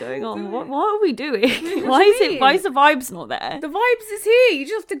going on? What are we doing? Why is the vibes not there? The vibes is here. You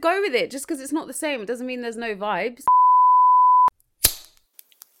just have to go with it. Just because it's not the same, it doesn't mean there's no vibes.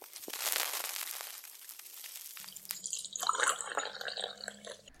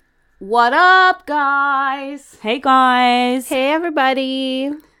 What up, guys? Hey guys. Hey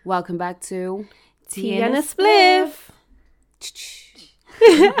everybody. Welcome back to Tea and a Spliff.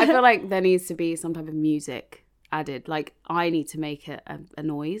 I feel like there needs to be some type of music added. Like, I need to make it a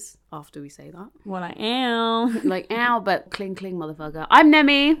noise after we say that. Well, I am. Like, ow, but cling, cling, motherfucker. I'm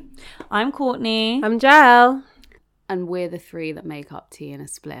Nemi. I'm Courtney. I'm Jel. And we're the three that make up Tea and a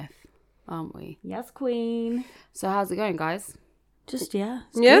Spliff, aren't we? Yes, queen. So how's it going, guys? Just, yeah.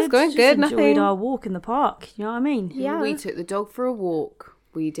 It's going Just good. enjoyed Nothing. our walk in the park. You know what I mean? Yeah. We took the dog for a walk.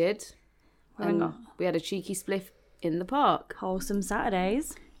 We did. And we had a cheeky spliff in the park Wholesome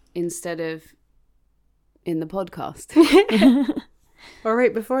Saturdays. instead of in the podcast. Or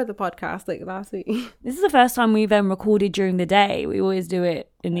right before the podcast, like last week. This is the first time we've recorded during the day. We always do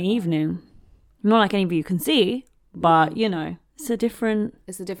it in the evening. Not like any of you can see, but, you know, it's a different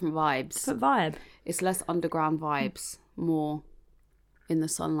vibes. vibe. It's less underground vibes, more in the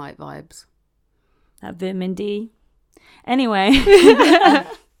sunlight vibes. That vitamin D. Anyway.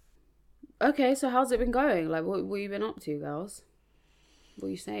 Okay, so how's it been going? Like, what you been up to, girls? What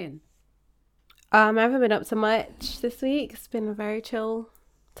are you saying? I haven't been up to much this week. It's been a very chill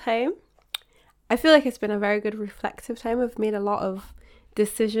time. I feel like it's been a very good reflective time. I've made a lot of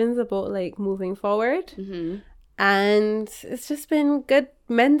decisions about like moving forward. Mm-hmm. And it's just been good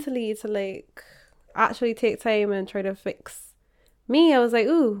mentally to like actually take time and try to fix me. I was like,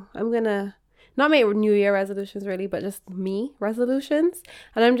 ooh, I'm gonna not make New Year resolutions really, but just me resolutions.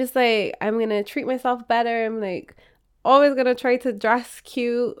 And I'm just like, I'm gonna treat myself better. I'm like always gonna try to dress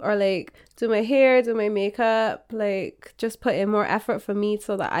cute or like do my hair, do my makeup, like just put in more effort for me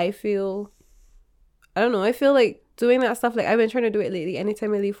so that I feel, I don't know, I feel like doing that stuff. Like I've been trying to do it lately.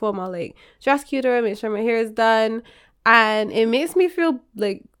 Anytime I leave home, I'll like dress cuter, make sure my hair is done. And it makes me feel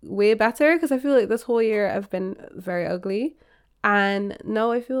like way better because I feel like this whole year I've been very ugly. And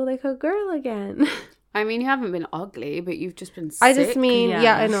now I feel like a girl again. I mean, you haven't been ugly, but you've just been sick. I just mean,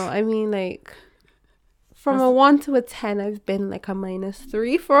 yeah, I know. I mean, like, from a 1 to a 10, I've been like a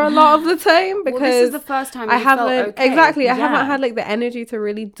 -3 for a lot of the time because this is the first time I you felt haven't okay. exactly. I Yeah. haven't had like the energy to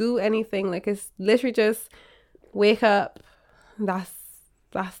really do anything. Like it's literally just wake up.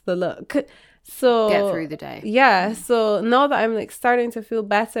 That's the look. So Get through the day. Yeah, so now that I'm like starting to feel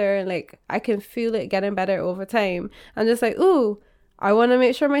better and like I can feel it getting better over time, I'm just like, ooh, I want to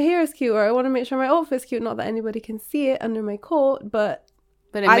make sure my hair is cute or I want to make sure my outfit's cute. Not that anybody can see it under my coat, but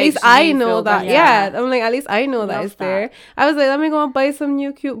it at makes least I you know feel that. better. Yeah, I'm like, at least I know Love that it's that. there. I was like, let me go and buy some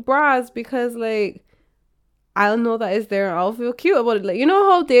new cute bras because like I'll know that it's there and I'll feel cute about it. Like, you know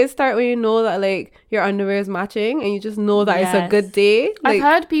how days start when you know that like your underwear is matching and you just know that it's a Yes. good day. Like, I've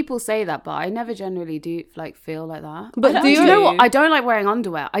heard people say that, but I never generally do like feel like that. But I do you know you? what? I don't like wearing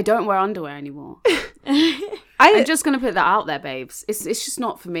underwear. I don't wear underwear anymore. I'm just gonna put that out there, babes. It's just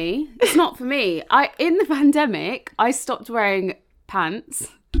not for me. It's not for me. In the pandemic, I stopped wearing pants.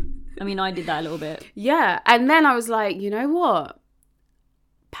 I mean, I did that a little bit. Yeah, and then I was like, you know what?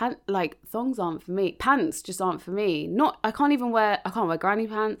 Thongs aren't for me. Pants just aren't for me. I can't wear granny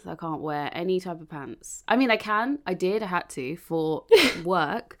pants. I can't wear any type of pants. I mean, I had to for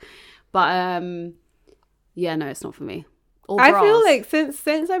work, but yeah, no, it's not for me. Or I bras. feel like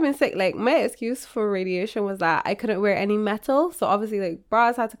since I've been sick, like my excuse for radiation was that I couldn't wear any metal, so obviously like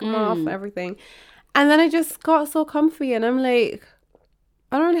bras had to come off and everything, and then I just got so comfy, and I'm like,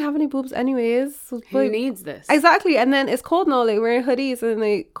 I don't really have any boobs anyways. So, Who like, needs this? exactly, and then it's cold now, like wearing hoodies and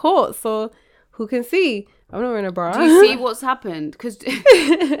like coats, so who can see? I'm not wearing a bra. Do you see what's happened? Because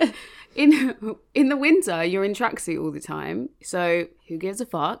in the winter, you're in tracksuit all the time. So who gives a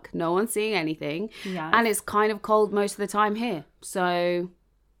fuck? No one's seeing anything. Yeah. And it's kind of cold most of the time here. So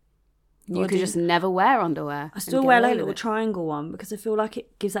you could just never wear underwear. I still wear like a little triangle one because I feel like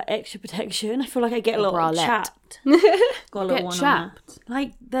it gives that extra protection. I feel like I get a little bralette. chapped. Got a little Get one chapped. on.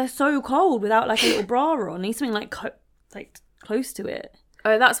 Like they're so cold without like a little bra on. I need something like close to it.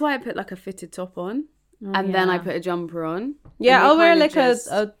 Oh, that's why I put like a fitted top on. And then I put a jumper on. Yeah, And you I'll wear kind of like just-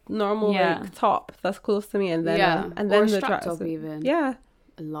 a normal like top that's close to me, and then and or then a the strap top tracksuit. even. Yeah,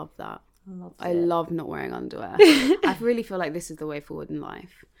 I love that. I I love not wearing underwear. I really feel like this is the way forward in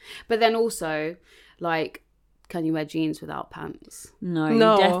life. But then also, like, can you wear jeans without pants? No,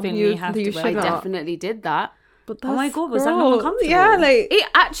 No, you definitely you- have you to should wear I not. that. definitely did that. but Oh my that's God, was that not gross. uncomfortable? Yeah, like It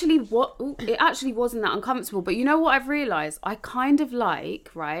actually wasn't that uncomfortable. But you know what I've realised? I kind of like,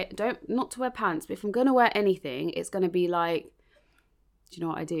 right, not to wear pants, but if I'm going to wear anything, it's going to be like you know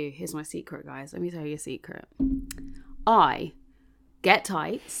what I do? Here's my secret, guys. Let me tell you a secret. I get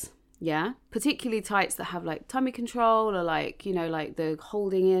tights, yeah, particularly tights that have like tummy control or like, you know, like the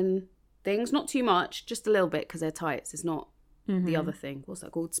holding in things. Not too much, just a little bit because they're tights. It's not the other thing. What's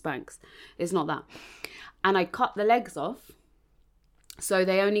that called? Spanks. It's not that. And I cut the legs off so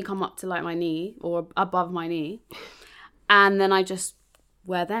they only come up to like my knee or above my knee. And then I just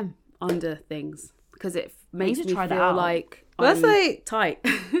wear them under things because it makes me feel like that's I'm like tight.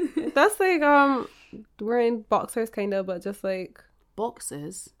 That's like wearing boxers kind of, but just like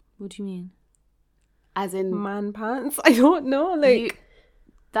Boxers? What do you mean? As in man pants. I don't know, like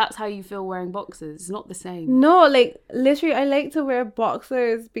that's how you feel wearing boxers. It's not the same. no, like literally I like to wear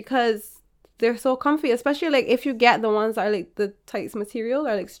boxers because they're so comfy, especially like if you get the ones that are like the tights material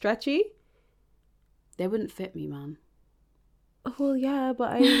are like stretchy. They wouldn't fit me, man. Well, yeah,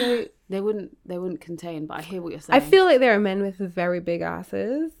 but I like They wouldn't contain, but I hear what you're saying. I feel like there are men with very big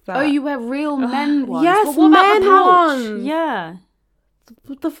asses. That... Oh, you wear real men ones? Yes, but what about men the pouch? ones. Yeah.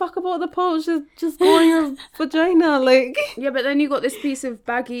 What the fuck about the pouch? Just go on your vagina, like. Yeah, but then you got this piece of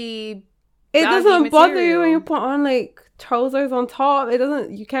baggy It doesn't bother you when material. you put on like trousers on top. It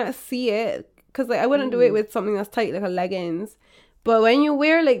doesn't. You can't see it because like I wouldn't do it with something that's tight like a leggings. But when you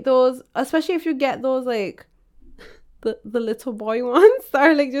wear like those, especially if you get those like the little boy ones that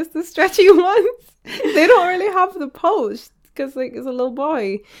are like just the stretchy ones, they don't really have the pouch because like it's a little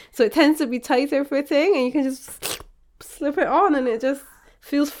boy, so it tends to be tighter fitting, and you can just slip it on, and it just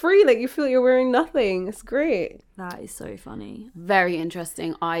feels free. Like you feel you're wearing nothing. It's great. That is so funny. Very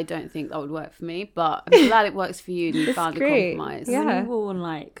interesting. I don't think that would work for me, but I'm glad it works for you and you It's found great. a compromise. Yeah. I've worn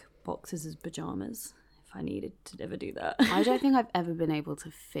like boxes as pajamas if I needed to ever do that. I don't think I've ever been able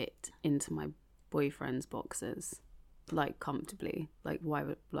to fit into my boyfriend's boxes like comfortably. Like why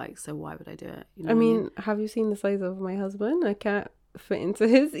would I do it? You know I what mean, have you seen the size of my husband? I can't fit into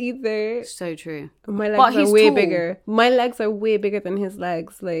his either. So true. My But legs are he's way tall. bigger. My legs are way bigger than his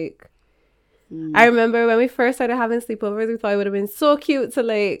legs. Like, I remember when we first started having sleepovers, we thought it would have been so cute to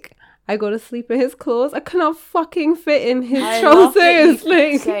like, I go to sleep in his clothes. I cannot fucking fit in his I love that you trousers.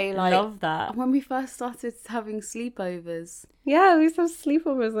 Like, say, I like, love that. when we first started having sleepovers. yeah, we used to have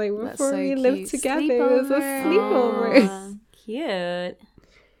sleepovers like That's before so we lived cute. together. It was a Sleepover. sleepover. Aw, cute.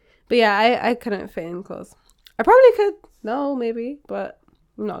 But yeah, I couldn't fit in clothes. I probably could. No, maybe, but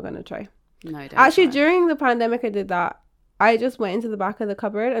I'm not gonna try. No, don't Actually, try. during the pandemic, I did that. I just went into the back of the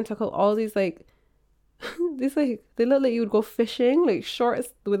cupboard and took out all these like, these like they look like you would go fishing, like shorts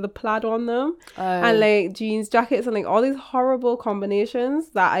with the plaid on them, and like jeans jackets and like all these horrible combinations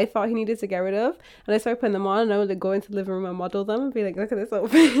that I thought he needed to get rid of. And I started putting them on, and I would like go into the living room and model them and be like, look at this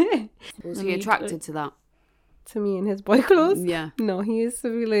outfit. Was he attracted to that? To me in his boy clothes. Yeah. No, he used to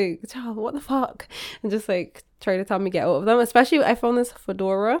be like, "Child, what the fuck?" and just like try to tell me get out of them. Especially I found this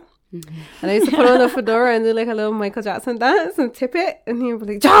fedora. And I used to put on the fedora and do like a little Michael Jackson dance and tip it, and he would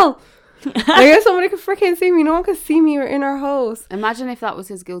be like, "Jal, I guess somebody could freaking see me. No one could see me. We're in our house." Imagine if that was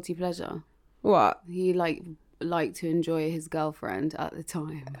his guilty pleasure. What? He liked to enjoy his girlfriend at the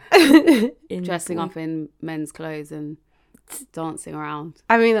time, dressing up in men's clothes and dancing around.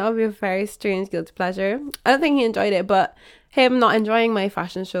 I mean, that would be a very strange guilty pleasure. I don't think he enjoyed it, but him not enjoying my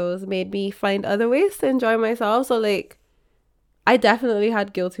fashion shows made me find other ways to enjoy myself. So like, I definitely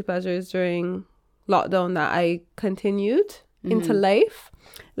had guilty pleasures during lockdown that I continued into life.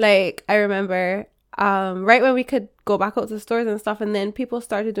 Like I remember right when we could go back out to stores and stuff, and then people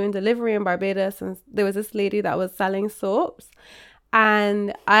started doing delivery in Barbados, and there was this lady that was selling soaps,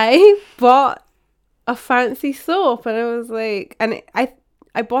 and I bought a fancy soap, and I was like, and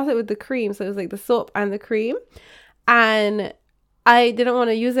I bought it with the cream, so it was like the soap and the cream, and I didn't want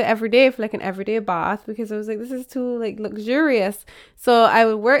to use it every day for like an everyday bath because I was like, this is too like luxurious. So I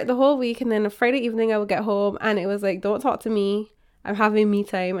would work the whole week, and then a Friday evening I would get home, and it was like, don't talk to me, I'm having me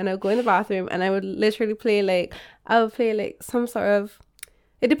time. And I would go in the bathroom, and I would literally play like some sort of,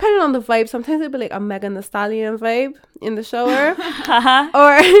 it depended on the vibe. Sometimes it'd be like a Megan Thee Stallion vibe in the shower,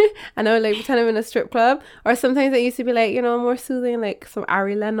 or and I would like pretend I'm in a strip club. Or sometimes it used to be like, you know, more soothing, like some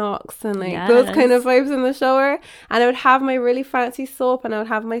Ari Lennox and like those kind of vibes in the shower. And I would have my really fancy soap, and I would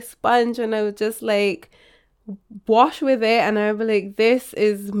have my sponge, and I would just like wash with it, and I would be like, this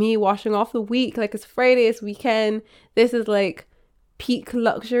is me washing off the week. Like it's Friday, it's weekend. This is like peak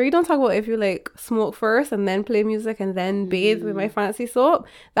luxury. Don't talk about if you like smoke first and then play music and then bathe with my fancy soap.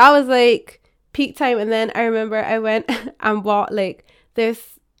 That was like peak time. And then I remember I went and bought like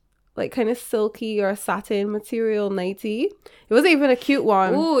this like kind of silky or satin material nightie. It wasn't even a cute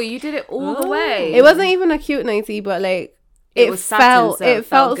one. Oh, you did it all the way. It wasn't even a cute nightie, but like was satin, so it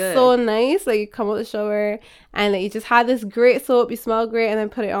felt good. so nice. Like you come out the shower and like you just had this great soap, you smell great, and then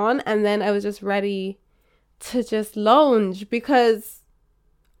put it on, and then I was just ready to just lounge because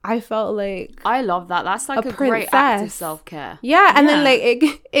I felt like I love that. That's like a great act of princess. self-care. Yeah, and then Yeah.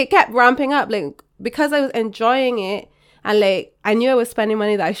 like it kept ramping up, like because I was enjoying it, and like I knew I was spending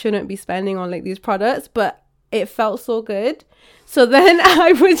money that I shouldn't be spending on like these products, but it felt so good. So then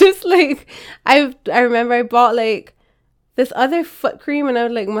I would just like I remember I bought like this other foot cream, and I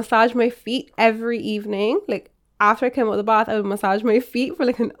would like massage my feet every evening. Like after I came out of the bath, I would massage my feet for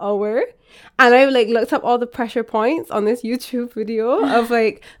like an hour. And I like looked up all the pressure points on this YouTube video of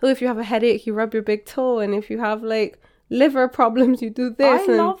like, oh, if you have a headache, you rub your big toe, and if you have like liver problems, you do this. I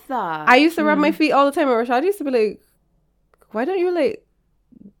And love that. I used to rub my feet all the time. And Rashad used to be like, why don't you like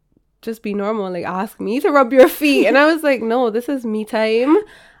just be normal and like ask me to rub your feet? And I was like, no, this is me time.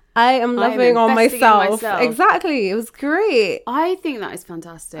 I am loving on investing in myself. myself. Exactly. It was great. I think that is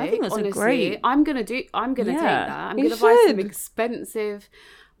fantastic. I think that's a honestly. great- I'm gonna take Yeah. that. I'm You gonna buy some should. expensive.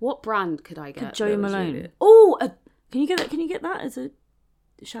 What brand could I get? Joey that was Malone. really- Oh, can you get that? Can you get that as a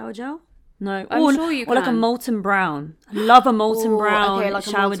shower gel? No, I'm sure you or like a can. molten brown. I love a molten Ooh, brown okay, like a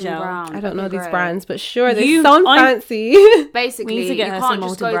shower molten gel. brown. I don't know Okay, these great. brands, but sure, they You- sound I'm- fancy. Basically, We need to get you her can't some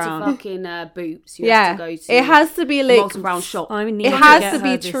just go molten to brown. fucking Boots. You Yeah, have to go to it has to be like molten brown shop. I need it to has get to her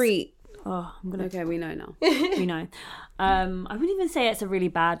be this- treat. Oh, I'm gonna. Okay, we know now. You know, I wouldn't even say it's a really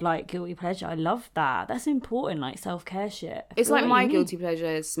bad like guilty pleasure. I love that. That's important, like self-care shit. I It's feel like my you need- guilty pleasure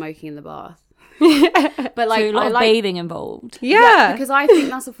is smoking in the bath. But like So a lot I of like bathing involved. Yeah. because I think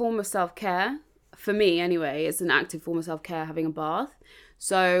that's a form of self-care. For me, anyway, it's an active form of self-care, having a bath.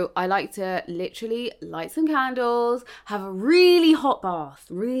 So I like to literally light some candles, have a really hot bath,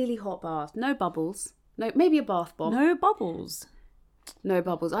 no bubbles, no, maybe a bath bomb, No bubbles. no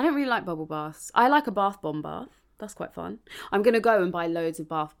bubbles. I don't really like bubble baths. I like a bath bomb bath. That's quite fun. I'm gonna go and buy loads of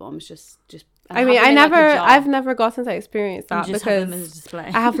bath bombs. Just. I mean, have them in, like, a jar. I've never gotten to experience that You just have them because as a display.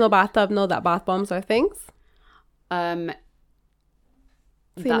 I have no bathtub, know that bath bombs are things.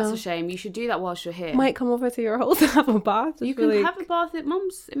 So, you That's know, a shame. You should do that whilst you're here. might come over to your house and have a bath. Just You be can like, have a bath in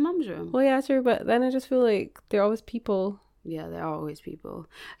mum's room. well, yeah, true, but then I just feel like there are always people. Yeah, there are always people.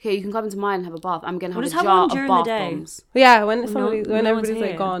 Okay, you can come into mine and have a bath. I'm gonna have We'll a just have jar one of during the bath day. bombs. Yeah, when no somebody, when one's everybody's like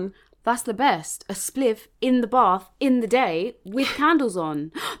here. gone. That's the best. A spliff in the bath in the day with candles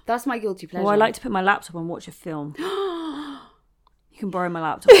on. That's my guilty pleasure. Well, I like to put my laptop and watch a film. You can borrow my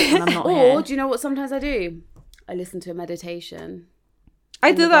laptop when I'm not Or here. do you know what sometimes I do? I listen to a meditation. I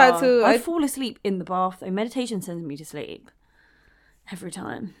In do the that bath. too. I fall asleep in the bath. Though. Meditation sends me to sleep every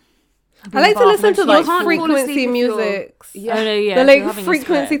time. I like to listen to You like can't fall asleep frequency if you're- music. Yeah. Oh no, yeah. The if you're like having a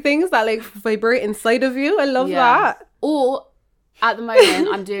frequency split. things that like vibrate inside of you. I love that. Or at the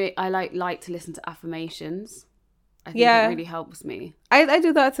moment, I like to listen to affirmations. I think Yeah. it really helps me. I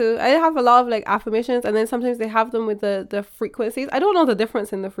do that too. I have a lot of like affirmations, and then sometimes they have them with the frequencies. I don't know the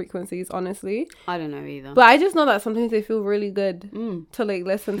difference in the frequencies, honestly, I don't know either. but I just know that sometimes they feel really good to like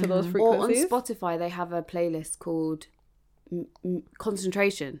listen to those Or on frequencies. Spotify, they have a playlist called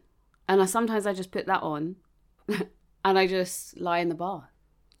Concentration. And sometimes I just put that on and I just lie in the bath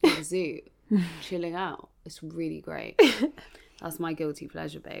in the zoo, chilling out. It's really great. That's my guilty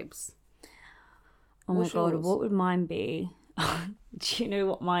pleasure, babes. Oh my What's god, yours? what would mine be? Do you know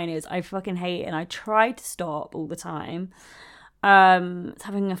what mine is? I fucking hate it, and I try to stop all the time. It's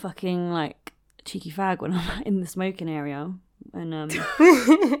having a fucking like cheeky fag when I'm in the smoking area, and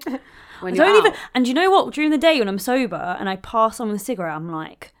When I you're don't even. out. And you know what? During the day when I'm sober and I pass someone a cigarette, I'm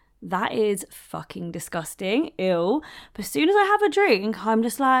like, that is fucking disgusting, ill. But as soon as I have a drink, I'm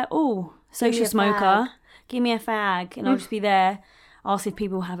just like, oh, social a smoker, fag. give me a fag, and I'll just be there. Ask if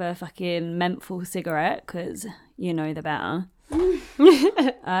people have a fucking menthol cigarette because you know the better.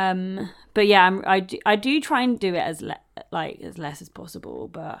 But yeah, I do try and do it as less as possible,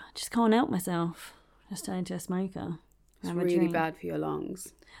 but I just can't help myself. Just turn into a smoker. It's Have a really drink. bad for your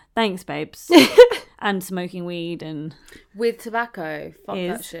lungs. Thanks, babes. And smoking weed and With tobacco, fuck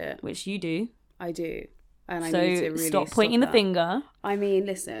that is shit. which you do. I do. And I So need to really stop pointing the that. finger. I mean,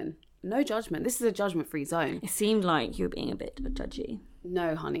 listen, no judgment. This is a judgment-free zone. It seemed like you were being a bit judgy.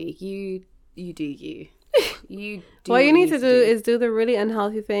 No, honey, you do you. You do What you need to to do is do the really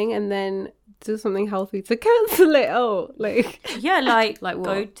unhealthy thing and then do something healthy to cancel it out. Like, Yeah, like Like what?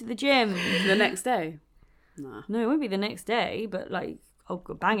 go to the gym. the next day. Nah. No, it won't be the next day, but like I'll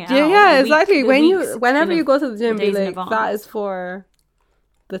go bang it yeah, out. yeah, the week- exactly. the When weeks whenever in you go to the gym, be days in like, advance. that is for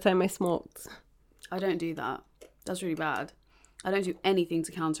the time I smoked. I don't do that. That's really bad. I don't do anything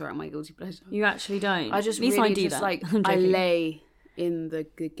to counteract my guilty pleasure. You actually don't. I just At least really I do just that. like I'm I joking. lay in the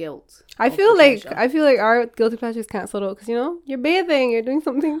guilt. I of feel the like pleasure. our guilty pleasure is cancelled out because you're bathing, you're doing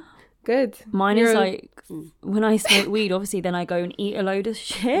something good. Mine is like when I smoke weed, obviously then I go and eat a load of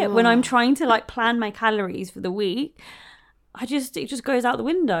shit. When I'm trying to like plan my calories for the week, it just goes out the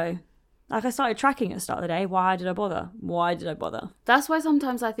window. Like I started tracking at the start of the day. Why did I bother? That's why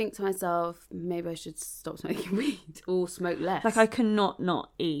sometimes I think to myself, maybe I should stop smoking weed or smoke less. Like I cannot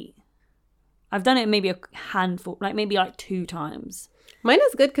not eat. I've done it maybe a handful, like maybe like 2 times. Mine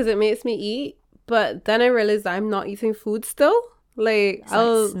is good because it makes me eat, but then I realize that I'm not eating food still. Like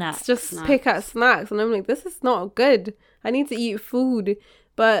I'll snacks. pick at snacks, and I'm like, this is not good. I need to eat food,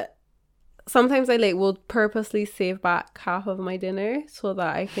 but sometimes I like will purposely save back half of my dinner so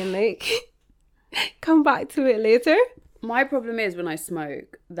that I can like come back to it later. My problem is when I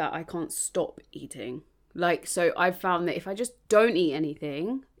smoke that I can't stop eating. Like, so I've found that if I just don't eat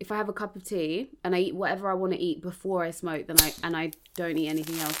anything, if I have a cup of tea and I eat whatever I want to eat before I smoke, then I don't eat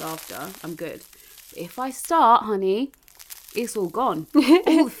anything else after, I'm good. If I start, honey, it's all gone.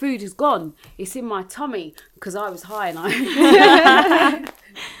 All the food is gone. It's in my tummy because I was high and I...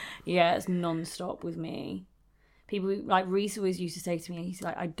 Yeah, it's non-stop with me. People like Reese always used to say to me, he's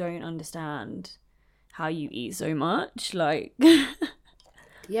like, I don't understand how you eat so much. Like,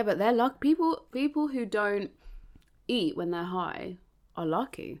 Yeah, but they're lucky. People who don't eat when they're high are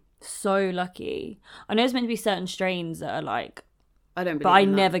lucky. so lucky. I know there's meant to be certain strains that are like, I don't believe but I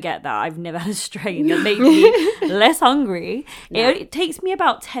in that. never get that. I've never had a strain that made me less hungry. No. It takes me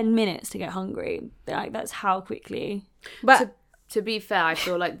about 10 minutes to get hungry. Like, that's how quickly. But To be fair, I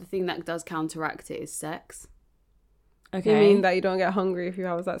feel like the thing that does counteract it is sex. Okay. you mean that you don't get hungry if you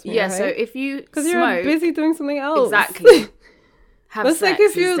have that smoke? Yeah, so if you because smoke... you're busy doing something else. Exactly. Have That's sex like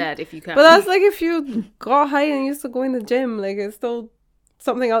if you- instead if you can. But that's like if you got high and used to go in the gym, like it's still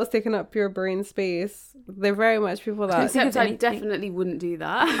something else taking up your brain space. They're very much people that... Except I anything. definitely wouldn't do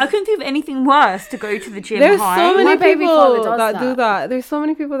that. I couldn't think of anything worse to go to the gym There's high. so many My baby father people does that do that. that. There's so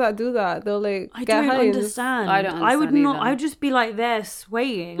many people that do that. They'll like I get don't high and just- understand. I don't I would understand not. either. I would just be like there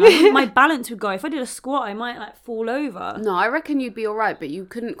swaying. My balance would go. If I did a squat, I might like fall over. No, I reckon you'd be all right, but you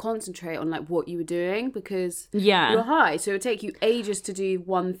couldn't concentrate on like what you were doing because Yeah. you're high. So it would take you ages to do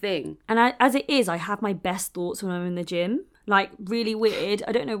one thing. And as it is, I have my best thoughts when I'm in the gym. Like, really weird.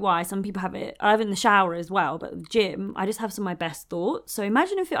 I don't know why. Some people have it. I have it in the shower as well. But the gym, I just have some of my best thoughts. So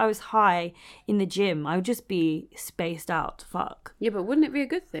imagine if I was high in the gym. I would just be spaced out. Fuck. Yeah, but wouldn't it be a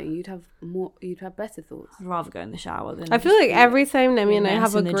good thing? You'd have better thoughts. I'd rather go in the shower than... I feel like every time Nemi and I mess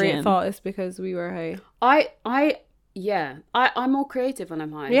have a in the great gym. thought, it's because we were high. I'm more creative when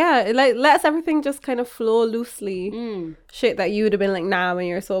I'm high. Yeah, it like lets everything just kind of flow loosely. Mm. Shit that you would have been like, nah, when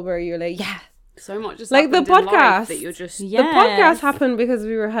you're sober, you're like, yeah. So much just Like the happened in life podcast. that you're just... Yeah. The podcast Yes. happened because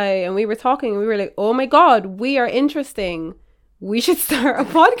we were high and we were talking and we were like, oh my God, we are interesting. We should start a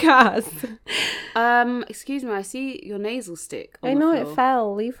podcast. Excuse me, I see your nasal stick on I the know floor. it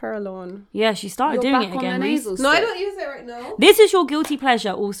fell. Leave her alone. Yeah, she started You're doing back it on again. the Reese. nasal stick. No, I don't use it right now. This is your guilty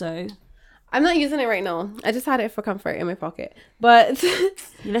pleasure also. I'm not using it right now. I just had it for comfort in my pocket. But You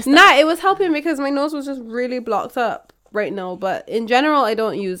listen- nah, it was helping because my nose was just really blocked up right now. But in general, I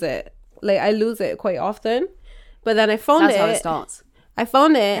don't use it. Like, I lose it quite often. But then I found That's it. how it starts. I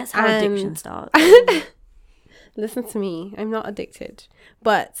found it. That's how and addiction starts. Listen to me. I'm not addicted.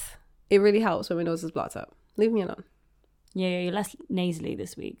 But it really helps when my nose is blocked up. Leave me alone. Yeah, you're less nasally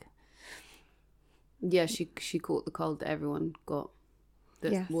this week. Yeah, she caught the cold that everyone got.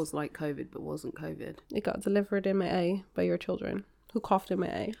 That Yes. was like COVID, but wasn't COVID. It got delivered in my eye by your children who coughed in my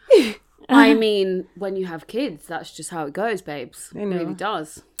eye. I mean, when you have kids, that's just how it goes, babes. I It know. really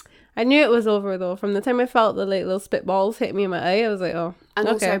does. I knew it was over though. From the time I felt the like little spitballs hit me in my eye, I was like, oh, And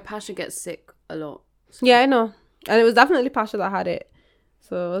okay. also, Pasha gets sick a lot. So- Yeah, I know. And it was definitely Pasha that had it.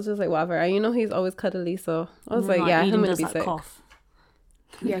 So I was just like, whatever. And you know he's always cuddly, so I was like, yeah, Eden I'm gonna does be that sick. cough.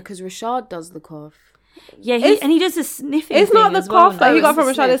 Yeah, because Rashad does the cough. Yeah, It's- he does the sniffing. It's thing not the as well cough that no, he got it's from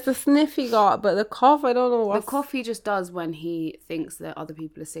the Rashad, sniff. it's the sniff he got. But the cough, I don't know what. The cough he just does when he thinks that other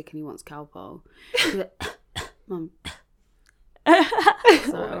people are sick and he wants Calpol. He's like, Mum.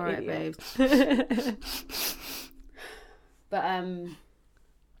 So, all right, babes. But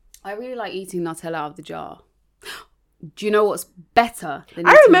I really like eating Nutella out of the jar. Do you know what's better than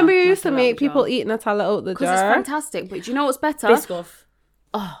I eating remember you used to Nutella out make of the people jar? eat Nutella out the Because it's jar. fantastic. But do you know what's better? Biscoff.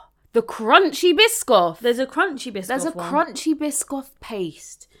 Oh, the crunchy Biscoff. There's a crunchy Biscoff. There's a one. crunchy Biscoff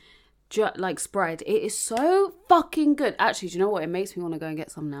paste, like spread. It is so fucking good. Actually, do you know what? It makes me want to go and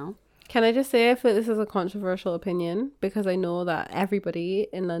get some now. Can I just say I feel this is a controversial opinion because I know that everybody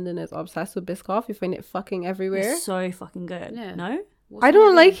in London is obsessed with Biscoff. You find it fucking everywhere. It's so fucking good. Yeah. No? What's I wrong don't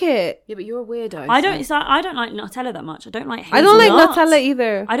with like you? it. Yeah, but you're a weirdo. I so- don't. It's like, I don't like Nutella that much. I don't like. I don't like hazelnut. Nutella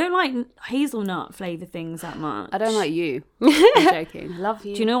either. I don't like hazelnut flavour things that much. I don't like you. I'm joking. Love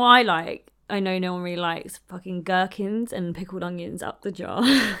you. Do you know what I like? I know no one really likes fucking gherkins and pickled onions up the jar.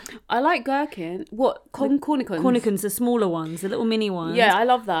 I like gherkin. What? Cornichons? Cornichons, the smaller ones, the little mini ones. Yeah, I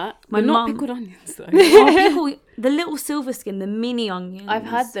love that. My But not mum- pickled onions though. Oh, the little silver skin, the mini onions. I've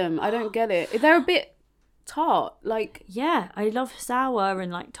had them. I don't get it. They're a bit tart. Like, Yeah, I love sour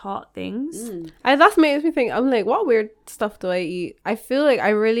and like tart things. That makes me think, I'm like, what weird stuff do I eat? I feel like I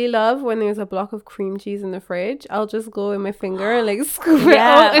really love when there's a block of cream cheese in the fridge. I'll just go with my finger and like scoop it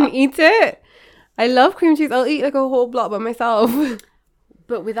Yeah. out and eat it. I love cream cheese. I'll eat like a whole block by myself.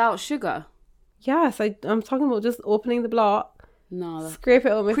 but without sugar. Yes, I'm talking about just opening the block, No. scrape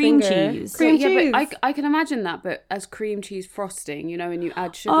it out with my Cream finger. cheese. Cream yeah, cheese. but I can imagine that, but as cream cheese frosting, you know, and you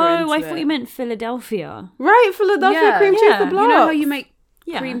add sugar into Oh, I it. thought you meant Philadelphia. Right, Philadelphia Yeah, cream cheese, yeah. the You block. You know how you make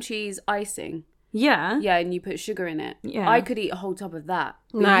Yeah. cream cheese icing? Yeah. Yeah, and you put sugar in it. Yeah. I could eat a whole tub of that.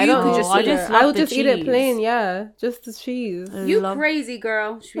 But Nah, I you don't could eat just I sugar. just love I'll the just eat it cheese. plain, yeah. Just the cheese. You Love- crazy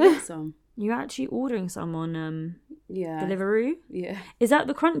girl. Should we get some? You're actually ordering some on Yeah. Deliveroo. Yeah. Is that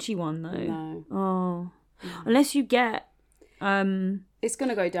the crunchy one though? No. Oh, unless you get It's going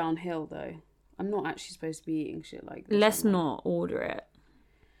to go downhill, though. I'm not actually supposed to be eating shit like this. let's am I? not order it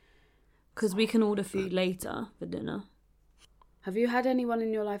because we can order food later for dinner. Have you had anyone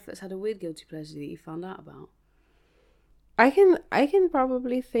in your life that's had a weird guilty pleasure that you found out about? I can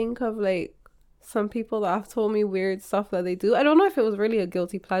probably think of like some people that have told me weird stuff that they do. I don't know if it was really a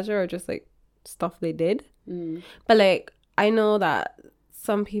guilty pleasure or just like stuff they did. But like I know that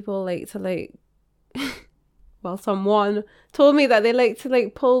some people like to like well, someone told me that they like to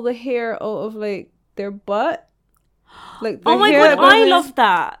like pull the hair out of like their butt. Like the Oh my hair god, I that- love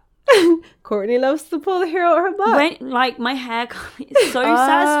that. Courtney loves to pull the hair out of her butt. When like my hair, it's so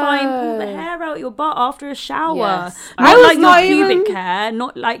satisfying. Pull the hair out your butt after a shower. Yes. Not I was like not your pubic even- hair,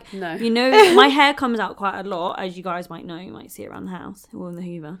 not like No. you know. My hair comes out quite a lot, as you guys might know. You might see it around the house or in the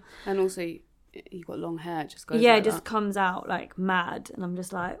Hoover. And also, you got long hair. It just goes Yeah, like it just that. comes out like mad, and I'm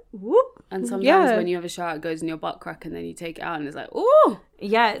just like, whoop. And sometimes Yeah. when you have a shower, it goes in your butt crack and then you take it out and it's like, ooh,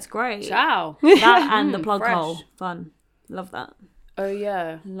 Yeah, it's great. ciao. That and the Mm, plug fresh. hole, fun. Love that. Oh,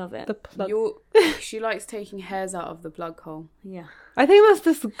 yeah. Love it. The plug. She likes taking hairs out of the plug hole. Yeah. I think that's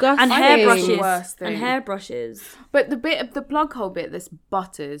disgusting. And I think it's the worst hairbrushes. And thing. hairbrushes. But the bit of the plug hole bit that's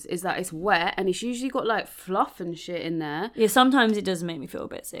butters is that it's wet and it's usually got like fluff and shit in there. Yeah, sometimes it does make me feel a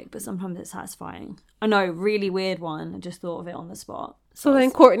bit sick, but sometimes it's satisfying. I know, really weird one. I just thought of it on the spot. So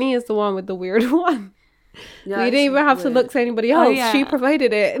then Courtney is the one with the weird one. Yeah, We it's didn't even have to weird. look to anybody Oh, else. yeah. She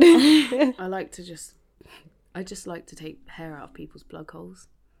provided it. I just like to take hair out of people's plug holes.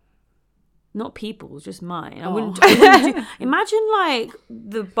 Not people's, just mine. I Oh. wouldn't do, imagine like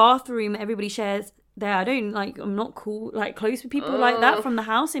the bathroom everybody shares there. I'm not cool, like close with people like that from the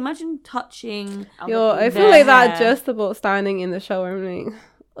house. Imagine touching. Yo, I Their feel like that hair. just about standing in the shower. I'm like,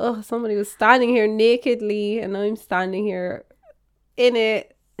 oh, somebody was standing here nakedly and I'm standing here in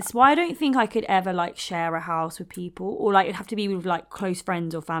it. It's why I don't think I could ever like share a house with people, or like it'd have to be with like close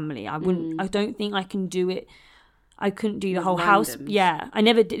friends or family. I wouldn't. I don't think I can do it. I couldn't do the With whole house. randoms. Yeah, I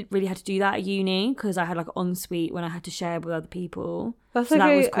never did really had to do that at uni because I had like an ensuite when I had to share with other people. That's So like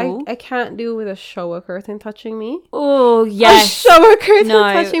that was cool. I can't do with a shower curtain touching me. Oh A yes, shower curtain No.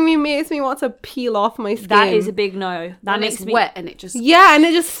 touching me makes me want to peel off my skin. that is a big no. That When makes it's me. wet and it just yeah, and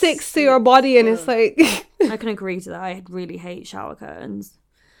it just sticks to your body and it's like I can agree to that. I really hate shower curtains.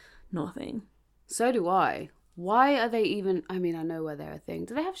 Nothing. So do I. Why are they even? I mean, I know where they're a thing.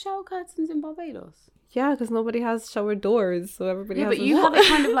 Do they have shower curtains in Barbados? yeah, because nobody has shower doors, so everybody Yeah, has. but you have it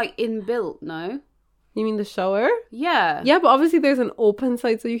kind of like inbuilt, no? You mean the shower? Yeah. Yeah, but obviously there's an open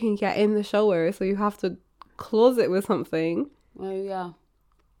side so you can get in the shower, so you have to close it with something. Oh yeah.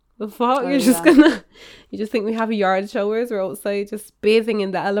 The fuck? Oh, You're just yeah. gonna. You just think we have yard showers? We're outside just bathing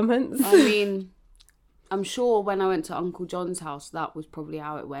in the elements. I mean, I'm sure when I went to Uncle John's house, that was probably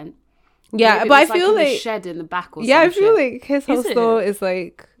how it went. yeah, Maybe it but I was, feel in a like. shed in the back or Yeah, I some feel shit. like his Is house it? though is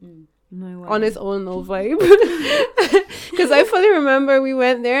like No way. on its own little vibe. Because I fully remember we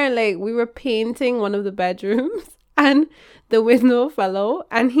went there and like we were painting one of the bedrooms and the window fell out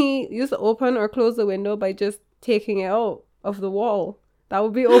and he used to open or close the window by just taking it out of the wall. That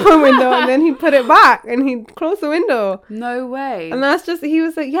would be open window and then he'd put it back and he'd close the window. No way. And that's just, he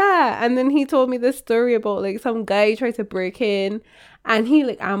was like, yeah. And then he told me this story about like some guy tried to break in and he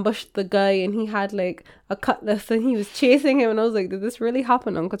like ambushed the guy and he had like a cutlass and he was chasing him. And I was like, did this really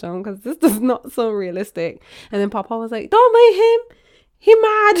happen, Uncle John? Because this does not sound realistic. And then Papa was like, don't mind him. He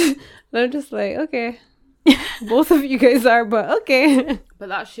mad. And I'm just like, okay. Both of you guys are, but okay. But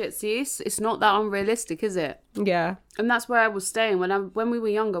that shit, see, it's not that unrealistic, is it? Yeah. And that's where I was staying when we were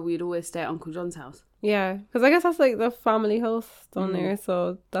younger. We'd always stay at Uncle John's house. Yeah, because I guess that's like the family house down there,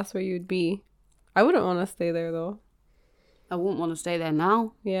 so that's where you'd be. I wouldn't want to stay there though. I wouldn't want to stay there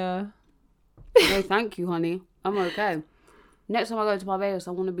now. Yeah. No, thank you, honey. I'm okay. Next time I go to Barbados,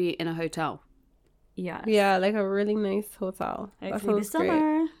 I want to be in a hotel. Yeah. Yeah, like a really nice hotel. Hopefully this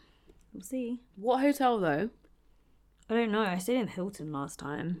summer. We'll see. What hotel though? I don't know. I stayed in Hilton last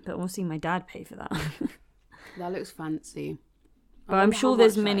time, but we'll see my dad pay for that. That looks fancy. But I'm sure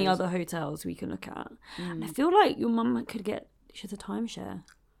there's many other hotels we can look at. And I feel like your mum could get... She has a timeshare.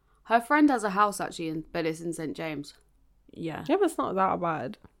 Her friend has a house actually, but it's in St. James. Yeah. Yeah, but it's not that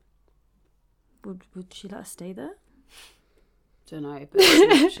bad. Would she let us stay there? Don't know, but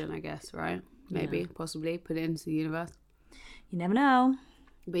it's an option, I guess, right? Maybe, possibly, put it into the universe. You never know.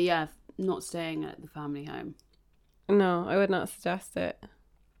 But yeah, not staying at the family home. No, I would not suggest it.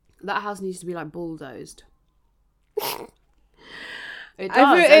 That house needs to be like bulldozed. It does.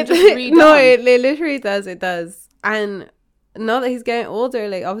 I And feel just redone. no, it literally does. It does. And now that he's getting older,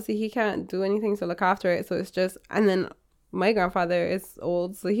 like obviously he can't do anything to look after it. So it's just, and then my grandfather is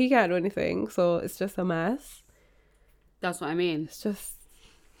old, so he can't do anything. So it's just a mess. That's what I mean.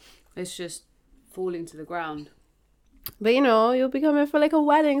 It's just falling to the ground. But you know, you'll be coming for like a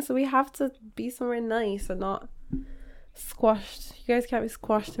wedding, so we have to be somewhere nice and not squashed. You guys can't be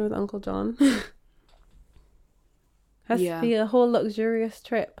squashed in with Uncle John. Has to be a whole luxurious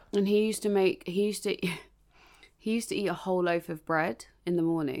trip. And he used to eat a whole loaf of bread in the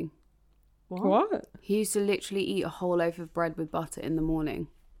morning. What? He used to literally eat a whole loaf of bread with butter in the morning.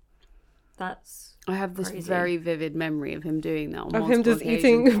 That's I have this crazy. very vivid memory of him doing that. On Of him just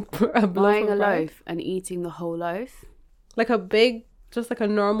occasions. eating buying a bread? loaf and eating the whole loaf. Like a big, just like a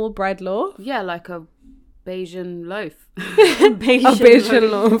normal bread loaf. Yeah, like a Bayesian loaf. A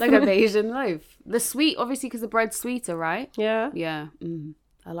Bayesian loaf. Like a Bayesian loaf. The sweet, obviously, because the bread's sweeter, right? Yeah. Yeah.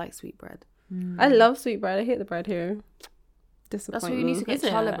 I like sweet bread. I love sweet bread. I hate the bread here. That's Disappointing. why you need to get Is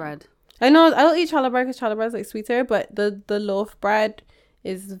it? challah bread. I know, I don't eat challah bread because challah bread is like sweeter, but the loaf bread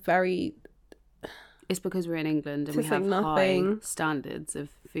is very... It's because we're in England and we Tastes like have nothing. high standards of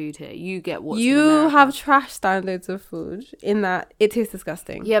food here. You get what's You in America. have trash standards of food in that it tastes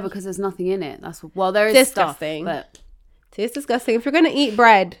disgusting. Yeah, because there's nothing in it. That's well, there is Disgusting. stuff, but Tastes disgusting. If you're going to eat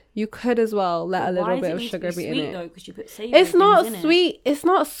bread, you could as well let a little bit of sugar be in it. Because you put savory It's not things in sweet. It's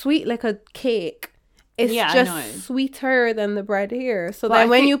not sweet like a cake. It's Yeah, I just know. sweeter than the bread here. So But then I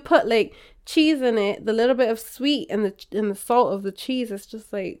when think- you put like cheese in it, the little bit of sweet and the salt of the cheese is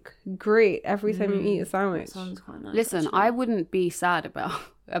just like great every time you eat a sandwich. Sounds quite nice. listen, actually. I wouldn't be sad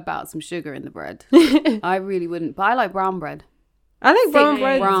about some sugar in the bread. I really wouldn't. But I like brown bread. I like brown Thick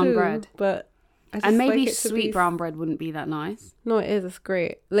bread brown too, bread. but I just And maybe like it to sweet be- brown bread wouldn't be that nice. No, it is. It's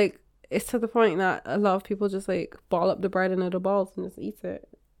great. Like it's to the point that a lot of people just like ball up the bread in little balls and just eat it.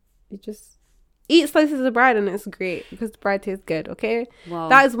 You just eat slices of bread and it's great because the bread tastes good. Okay, Well,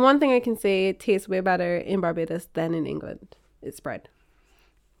 that is one thing I can say. It tastes way better in Barbados than in England. It's bread.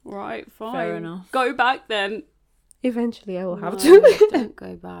 right, fine. Fair enough. Go back then. Eventually, I will have No, to. don't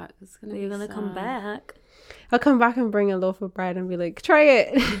go back. It's gonna You're be gonna come sad. back. I'll come back and bring a loaf of bread and be like, try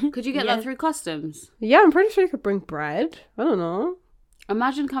it. Could you get Yeah. that through customs? Yeah, I'm pretty sure you could bring bread. I don't know.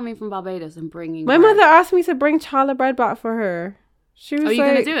 Imagine coming from Barbados and bringing. My bread. mother asked me to bring challah bread back for her. She was Are you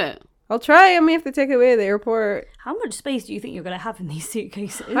like, gonna do it? I'll try. I may have to take it away at the airport. How much space do you think you're gonna have in these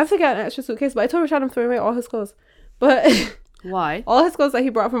suitcases? I have to get an extra suitcase, but I told Rashad I'm throwing away all his clothes. But Why? all his clothes that he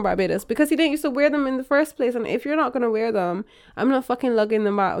brought from Barbados because he didn't used to wear them in the first place. And if you're not going to wear them, I'm not fucking lugging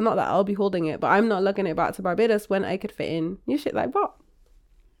them back. Not that I'll be holding it, but I'm not lugging it back to Barbados when I could fit in new shit that I bought.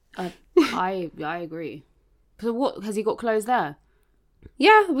 I agree. So what has he got clothes there?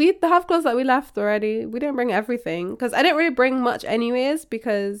 Yeah, we have clothes that we left already. We didn't bring everything because I didn't really bring much anyways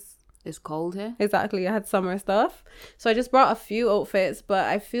because It's cold here. exactly I had summer stuff. So I just brought a few outfits, but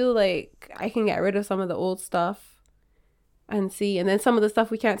I feel like I can get rid of some of the old stuff and see. And then some of the stuff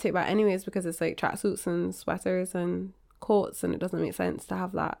we can't take back anyways because it's like tracksuits and sweaters and coats and it doesn't make sense to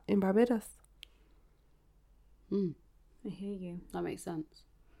have that in Barbados. I hear you. That makes sense.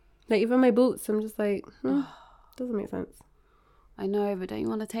 Like even my boots, I'm just like, doesn't make sense. I know, but don't you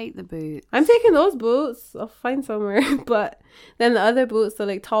want to take the boot? I'm taking those boots. I'll find somewhere. But then the other boots, the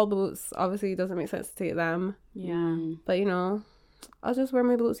like tall boots, obviously it doesn't make sense to take them. Yeah. But you know, I'll just wear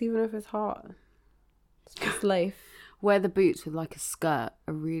my boots even if it's hot. It's just life. Wear the boots with like a skirt,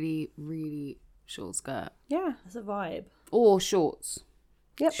 a really, really short skirt. Yeah. That's a vibe. Or shorts.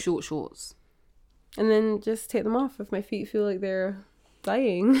 Yep. Short shorts. And then just take them off if my feet feel like they're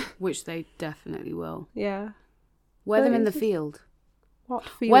dying. Which they definitely will. Yeah. Wear them But in the it's just- field. What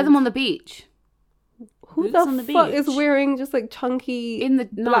Wear them on the beach. Who Boots the on the fuck is beach? wearing just like chunky In the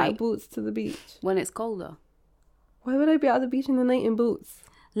black night. boots to the beach? When it's colder. Why would I be at the beach in the night in boots?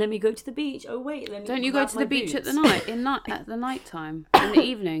 Let me go to the beach. Oh wait, let me. Don't you go grab to my the beach at the boots. night? At the night time? In the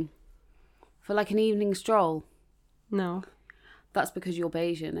evening? For like an evening stroll? No. That's because you're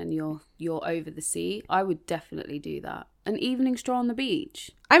Bayesian and you're over the sea. I would definitely do that. An evening stroll on the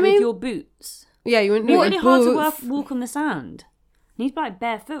beach. I With mean, your boots. yeah, you wouldn't do Isn't it it with hard to boots. walk on the sand? You need to be like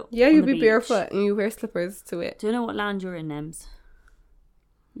barefoot. Yeah, on you'd the be beach. barefoot and you wear slippers to it. Do you know what land you're in, Nems?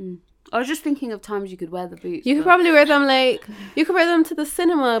 I was just thinking of times you could wear the boots. You could but- probably wear them like, you could wear them to the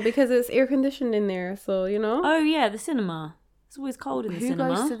cinema because it's air conditioned in there. So, you know? Oh yeah, the cinema. It's always cold in the Who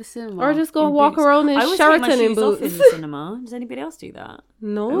cinema. goes to the cinema? Or just go In walk boots. around in I always take my Sheraton in shoes off boots. in the cinema. Does anybody else do that? I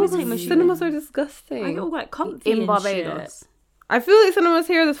No, always take my shoes cinemas in. are disgusting. I get all like comfy in and Barbados. shit. I feel like cinemas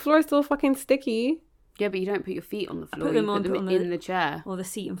here, this floor is still fucking sticky. Yeah, but you don't put your feet on the floor. put them you on- put them put on the- in the chair. Or the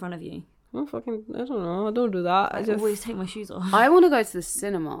seat in front of you. I don't know. I don't do that. I I just always take my shoes off. I want to go to the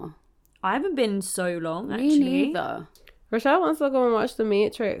cinema. I haven't been so long Me actually. neither. Rochelle wants to go and watch The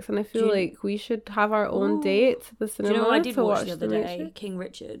Matrix, and I feel Do you- like we should have our own Ooh. date to the Do cinema you know what I did to watch watch the other The day? Matrix. King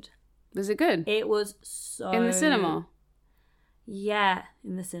Richard. Was it good? It was so In the cinema? Yeah,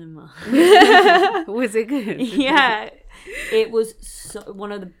 in the cinema. Was it good? Yeah, it was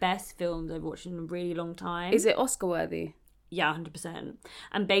one of the best films I've watched in a really long time. Is it Oscar worthy? Yeah, 100%.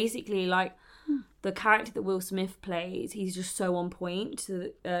 And basically, like the character that Will Smith plays, he's just so on point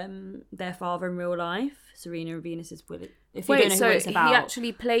to their father in real life, Serena and Venus's Will. If you don't know so who it's about, he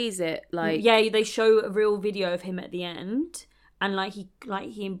actually plays it like yeah, they show a real video of him at the end, and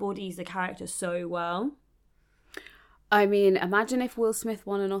he embodies the character so well. I mean, imagine if Will Smith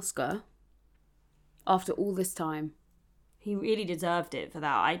won an Oscar after all this time. He really deserved it for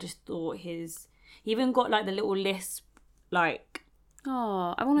that. I just thought he even got like the little lisp, like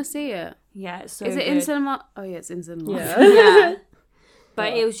Oh, I want to see it. yeah, it's so Is it good. in cinema? Oh yeah, it's in cinema. Yeah. Yeah,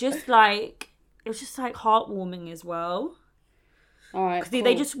 but it was just like heartwarming as well. All right. Because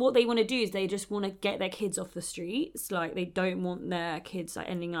they just, what they want to do is they just want to get their kids off the streets. Like, they don't want their kids like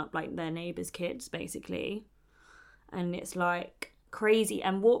ending up like their neighbours' kids, basically. And it's like crazy.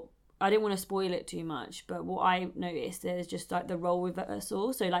 And what, I don't want to spoil it too much, but what I noticed is just like the role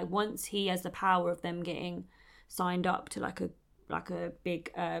reversal. So like once he has the power of them getting signed up to like a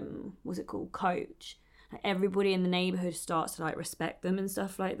big what's it called, coach, like everybody in the neighbourhood starts to like respect them and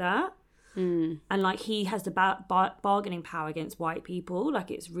stuff like that. And like he has the bargaining power against white people.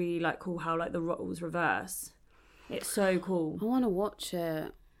 Like it's really like cool how like the roles reverse. It's so cool. I want to watch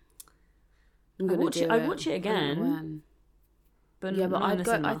it. I'm I'd gonna watch do it. I'd watch it I don't know again. when. But Yeah, but not in I'd the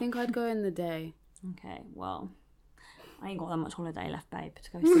go. cinema. I think I'd go in the day. Okay, well, I ain't got that much holiday left, babe,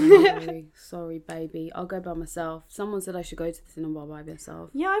 to go cinema. Sorry, baby. I'll go by myself. Someone said I should go to the cinema by myself.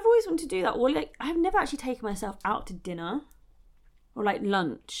 Yeah, I've always wanted to do that. Or like, I've never actually taken myself out to dinner or like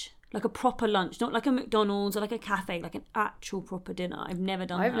lunch, like a proper lunch, not like a McDonald's or like a cafe, like an actual proper dinner. I've never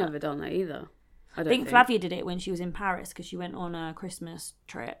done I've that. never done that either. I I think Flavia did it when she was in Paris because she went on a Christmas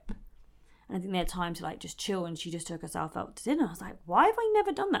trip. And I think they had time to like just chill and she just took herself out to dinner. I was like, why have I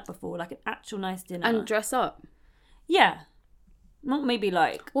never done that before? Like an actual nice dinner. And dress up. Yeah. Not maybe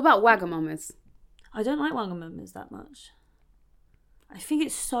like, What about Wagamamas? I don't like Wagamamas that much. I think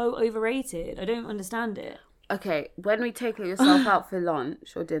it's so overrated. I don't understand it. Okay, when we take yourself out for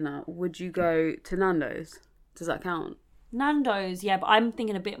lunch or dinner, would you go to Nando's? Does that count? Nando's, yeah, but I'm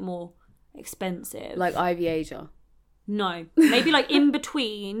thinking a bit more expensive. Like Ivy Asia? No. Maybe like in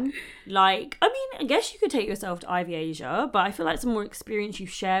between. Like, I mean, I guess you could take yourself to Ivy Asia, but I feel like it's a more experience you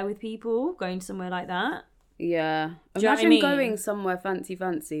share with people going to somewhere like that. Yeah. Do you know what I Imagine mean? going somewhere fancy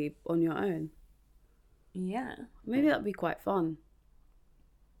on your own. Yeah. Maybe that'd be quite fun.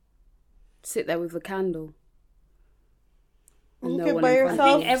 Sit there with a candle. And You no could one buy in front of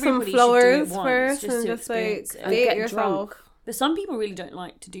yourself you. everybody some should do it flowers once, first just and to just like experience it. And date get yourself. drunk. But some people really don't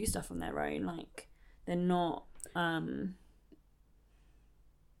like to do stuff on their own. Like, they're not, do you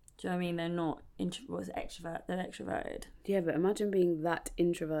know what I mean? They're not, extrovert, they're extroverted. Yeah, but imagine being that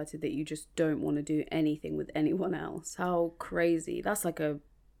introverted that you just don't want to do anything with anyone else. How crazy. That's like a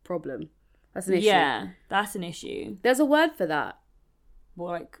problem. That's an issue. Yeah, that's an issue. There's a word for that.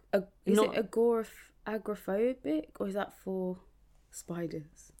 Well, like, Is Not- it agoraphobic? Or is that for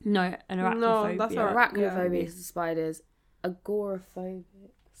spiders? no, an arachnophobia. No, that's all right. Arachnophobia is for spiders. Agoraphobic.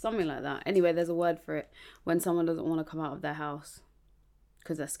 Something like that. Anyway, there's a word for it when someone doesn't want to come out of their house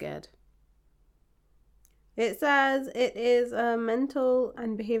because they're scared. It says it is a mental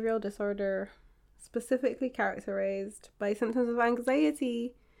and behavioral disorder specifically characterized by symptoms of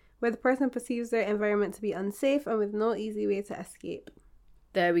anxiety, where the person perceives their environment to be unsafe and with no easy way to escape.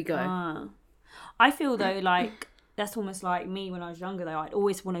 There we go. I feel though like that's almost like me when I was younger though. I'd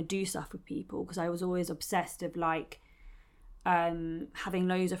always want to do stuff with people because I was always obsessed of like having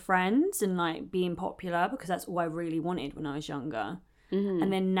loads of friends and like being popular because that's all I really wanted when I was younger.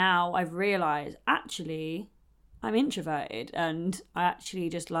 And then now I've realised actually I'm introverted and I actually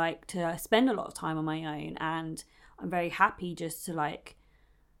just like to spend a lot of time on my own, and I'm very happy just to like,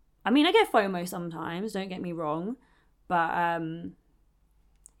 I mean, I get FOMO sometimes, don't get me wrong, but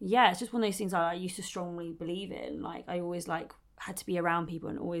yeah, it's just one of those things I used to strongly believe in. Like I always like had to be around people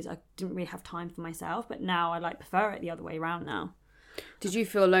and always I didn't really have time for myself, but now I like prefer it the other way around now. Did you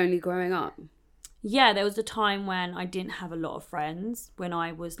feel lonely growing up? Yeah, there was a time when I didn't have a lot of friends when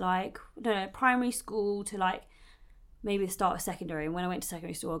I was like, I don't know, primary school to like maybe the start of secondary. And when I went to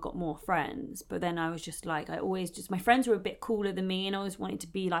secondary school, I got more friends. But then I was just like, I always just, my friends were a bit cooler than me and I always wanted to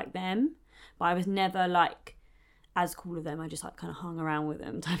be like them. But I was never like as cool as them. I just like kind of hung around with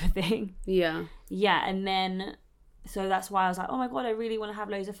them type of thing. Yeah. Yeah, and then, so that's why I was like, oh my God, I really want to have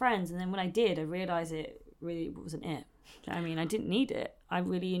loads of friends. And then when I did, I realised it really wasn't it. I mean, I didn't need it. I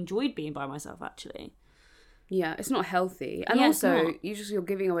really enjoyed being by myself, actually. Yeah, it's not healthy. And Yeah, also, you're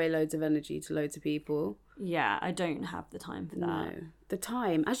giving away loads of energy to loads of people. Yeah, I don't have the time for that. No. The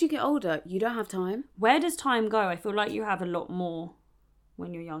time. As you get older, you don't have time. Where does time go? I feel like you have a lot more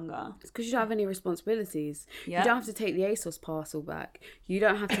when you're younger. It's because you don't have any responsibilities. Yeah. You don't have to take the ASOS parcel back. You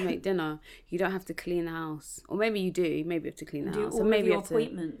don't have to make dinner. You don't have to clean the house. Or maybe you do. Maybe you have to clean the Do house. all Maybe of you your have to...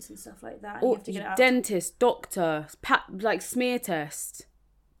 appointments and stuff like that. Or You have to get it out. dentist, doctor, like smear test.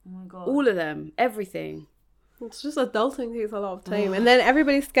 Oh my God. All of them. Everything. It's just adulting takes a lot of time. And then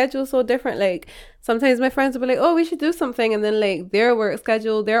everybody's schedule's so different. Like, sometimes my friends will be like, oh, we should do something. And then, like, their work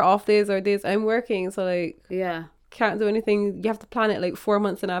schedule, their off days are days I'm working. So, like, Yeah. can't do anything. You have to plan it, like, 4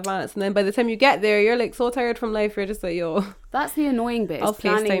 months in advance. And then by the time you get there, you're, like, so tired from life. You're just like, yo. That's the annoying bit. I'll Is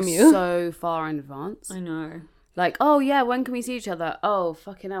planning FaceTime you. so far in advance. I know. Like, oh, yeah, when can we see each other? Oh,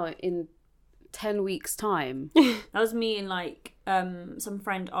 fucking hell, in 10 weeks' time. That was me and like some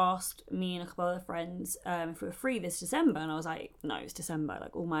friend asked me and a couple other friends if we were free this December, and I was like, no, it's December,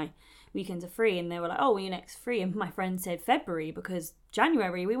 like all my weekends are free. And they were like, oh, when are you next free? And my friend said February, because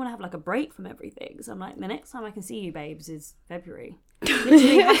January we want to have like a break from everything. So I'm like, the next time I can see you babes is February.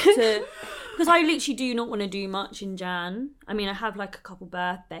 Literally have to, because I literally do not want to do much in Jan. I mean, I have like a couple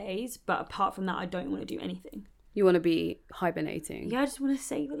birthdays, but apart from that I don't want to do anything. You want to be hibernating. Yeah, I just want to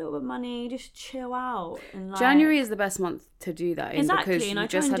save a little bit of money, just chill out. And like, January is the best month to do that in. Exactly, because and you I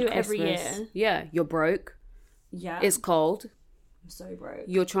try just and had do it every Christmas. year. Yeah, you're broke. Yeah, It's cold. I'm so broke.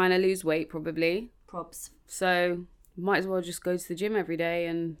 You're trying to lose weight probably. Props. So might as well just go to the gym every day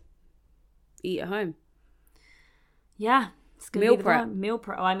and eat at home. Yeah, it's gonna Meal be the prep. one. Meal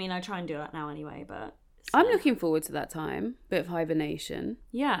prep. Well, I mean, I try and do that now anyway, but I'm looking forward to that time. Bit of hibernation.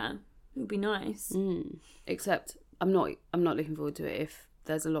 Yeah, it would be nice. Except I'm not looking forward to it if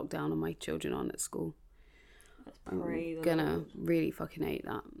there's a lockdown and my children aren't at school. Let's pray. I'm gonna really fucking hate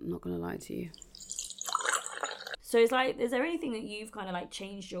that. I'm not gonna lie to you. So it's like, is there anything that you've kind of like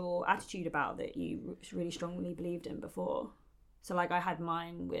changed your attitude about that you really strongly believed in before? So like I had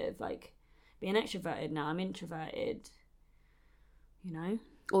mine with like being extroverted. Now I'm introverted. You know.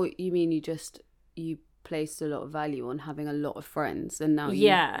 Or you mean you placed a lot of value on having a lot of friends and now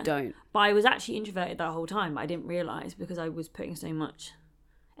Yeah. you don't? But I was actually introverted that whole time, but I didn't realise because I was putting so much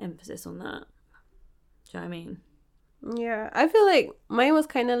emphasis on that. Do you know what I mean? Yeah, I feel like mine was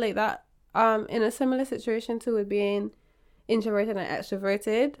kind of like that. In a similar situation to it being introverted and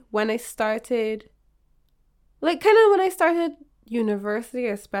extroverted. When I started, like, kind of when I started university,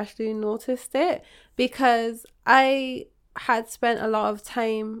 I especially noticed it because I had spent a lot of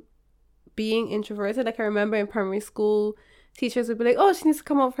time being introverted. Like, I remember in primary school, teachers would be like, oh, she needs to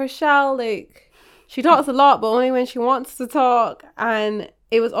come out of her shell. Like, she talks a lot, but only when she wants to talk. And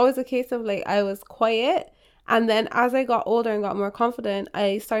it was always a case of, like, I was quiet. And then as I got older and got more confident,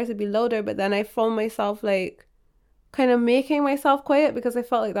 I started to be louder. But then I found myself, like, kind of making myself quiet because I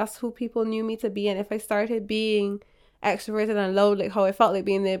felt like that's who people knew me to be. And if I started being extroverted and loud, like how I felt like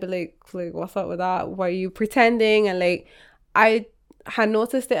being there, but like what's up with that? Why are you pretending? And like, I had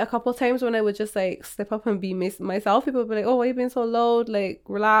noticed it a couple of times when I would just like slip up and be myself. People would be like, oh, why are you being so loud? Like,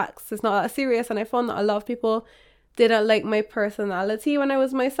 relax, it's not that serious. And I found that a lot of people didn't like my personality when I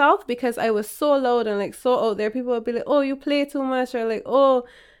was myself because I was so loud and like so out there. People would be like, oh, you play too much, or like, oh,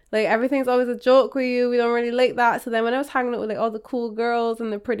 like everything's always a joke with you, we don't really like that. So then when I was hanging out with like all the cool girls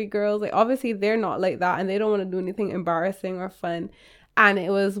and the pretty girls, like obviously they're not like that and they don't want to do anything embarrassing or fun. And it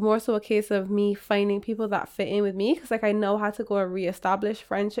was more so a case of me finding people that fit in with me, because like I know how to go and reestablish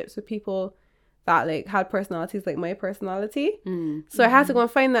friendships with people that like had personalities like my personality. So I had to go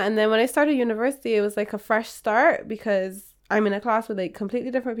and find that. And then when I started university, it was like a fresh start, because I'm in a class with like completely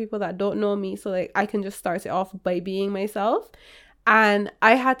different people that don't know me. So like I can just start it off by being myself. And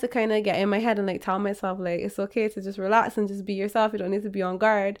I had to kind of get in my head and like tell myself like it's okay to just relax and just be yourself. You don't need to be on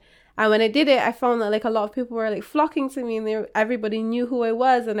guard. And when I did it, I found that like a lot of people were like flocking to me, and everybody knew who I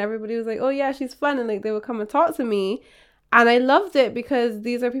was, and everybody was like, oh yeah, she's fun, and like they would come and talk to me. And I loved it, because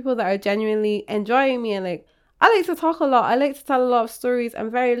these are people that are genuinely enjoying me. And like I like to talk a lot. I like to tell a lot of stories.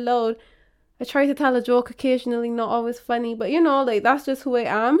 I'm very loud. I try to tell a joke occasionally, not always funny, but you know, like that's just who I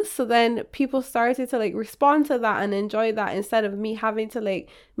am. So then people started to like respond to that and enjoy that, instead of me having to like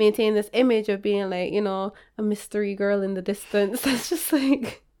maintain this image of being like, you know, a mystery girl in the distance. That's just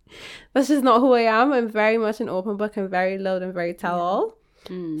like, that's just not who I am. I'm very much an open book. I'm very loud and very tell all.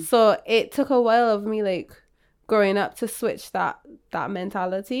 So it took a while of me like growing up to switch that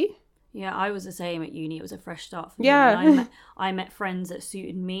mentality. Yeah, I was the same at uni. It was a fresh start for me. Yeah. And I met friends that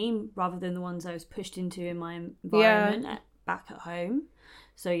suited me rather than the ones I was pushed into in my environment back at home.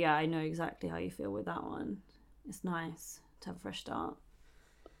 So yeah, I know exactly how you feel with that one. It's nice to have a fresh start.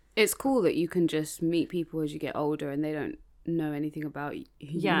 It's cool that you can just meet people as you get older and they don't know anything about who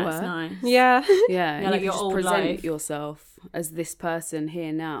you were. It's nice. Yeah. Yeah, and like you your can just old present life. yourself as this person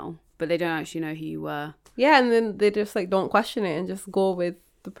here now, but they don't actually know who you were. Yeah, and then they just like don't question it and just go with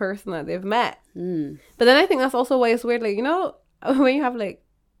the person that they've met. But then I think that's also why it's weird, like, you know, when you have like,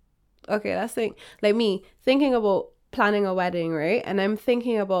 okay, let's think, like me thinking about planning a wedding, right? And I'm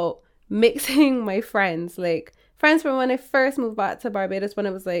thinking about mixing my friends, like friends from when I first moved back to Barbados when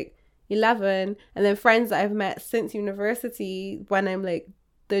I was like 11, and then friends that I've met since university when I'm like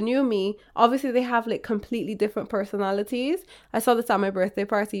the new me. Obviously they have like completely different personalities. I saw this at my birthday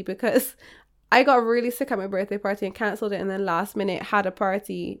party, because I got really sick at my birthday party and cancelled it, and then last minute had a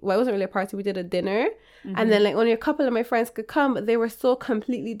party. Well, it wasn't really a party, we did a dinner. And then like only a couple of my friends could come, but they were so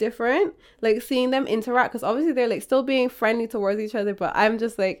completely different. Like seeing them interact, because obviously they're like still being friendly towards each other, but I'm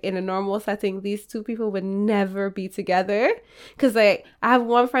just like in a normal setting, these two people would never be together. Because like I have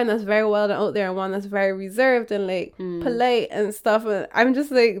one friend that's very wild and out there, and one that's very reserved and like polite and stuff, and I'm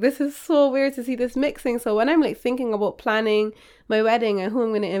just like, this is so weird to see this mixing. So when I'm like thinking about planning my wedding and who I'm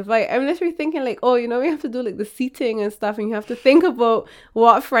going to invite, I'm literally thinking like, oh, you know, we have to do like the seating and stuff, and you have to think about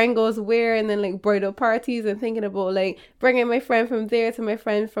what friend goes where, and then like bridal parties, and thinking about like bringing my friend from there to my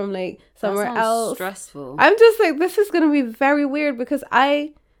friend from like somewhere That sounds else. stressful. I'm just like, this is going to be very weird, because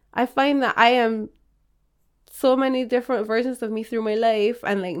I find that I am so many different versions of me through my life,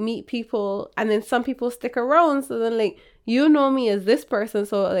 and like meet people, and then some people stick around, so then like you know me as this person,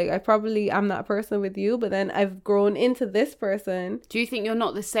 so like I probably am that person with you, but then I've grown into this person. Do you think you're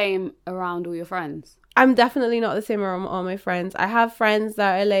not the same around all your friends? I'm definitely not the same around all my friends. I have friends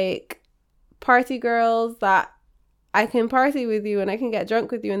that are like party girls, that I can party with you and I can get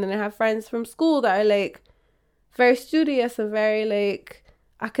drunk with you, and then I have friends from school that are like very studious and very like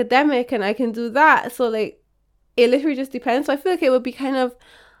academic, and I can do that. So like it literally just depends. So I feel like it would be kind of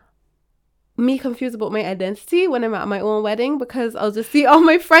me confused about my identity when I'm at my own wedding, because I'll just see all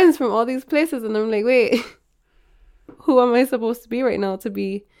my friends from all these places, and I'm like, wait, who am I supposed to be right now to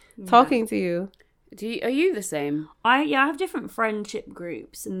be talking to you? Are you the same? I have different friendship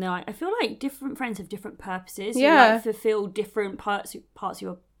groups, and like I feel like different friends have different purposes. Yeah. You like fulfill different parts of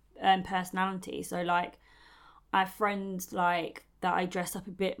your personality. So like I have friends like that I dress up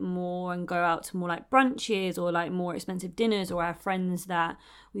a bit more and go out to more like brunches or like more expensive dinners, or I have friends that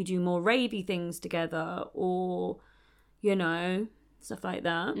we do more ravey things together, or you know, stuff like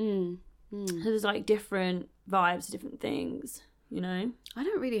that. So there's like different vibes, different things, you know. I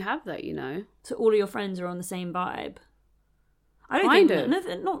don't really have that, you know. So all of your friends are on the same vibe. I don't Kind think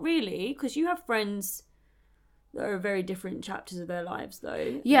of. not really, because you have friends that are very different chapters of their lives,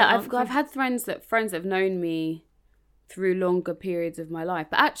 though. Yeah, They I've aren't had friends that have known me through longer periods of my life.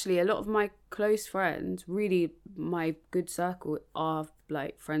 But actually, a lot of my close friends, really my good circle, are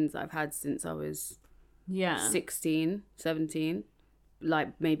like friends that I've had since I was 16, 17,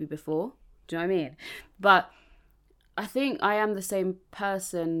 like maybe before. Do you know what I mean? But I think I am the same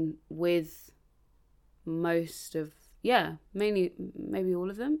person with most of, mainly, maybe all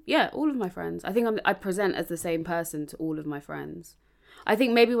of them. Yeah, all of my friends. I think I present as the same person to all of my friends. I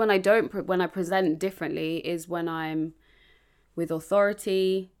think maybe when I present differently is when I'm with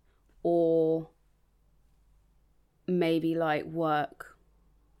authority, or maybe like work.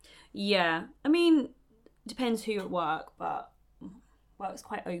 Yeah, I mean, depends who you're at work, but work's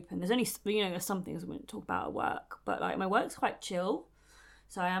quite open. There's only, there's some things we wouldn't talk about at work, but like my work's quite chill.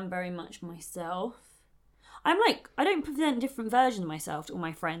 So I am very much myself. I'm like, I don't present different versions of myself to all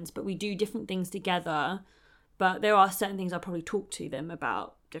my friends, but we do different things together. But there are certain things I probably talk to them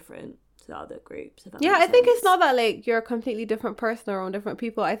about different to the other groups. Yeah, I think it's not that like you're a completely different person around different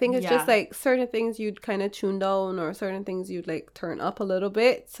people. I think it's just like certain things you'd kind of tune down, or certain things you'd like turn up a little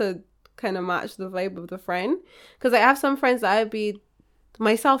bit to kind of match the vibe of the friend. Because I have some friends that I'd be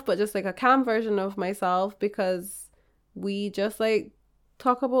myself, but just like a calm version of myself, because we just like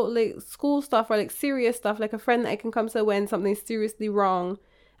talk about like school stuff or like serious stuff. Like a friend that I can come to when something's seriously wrong,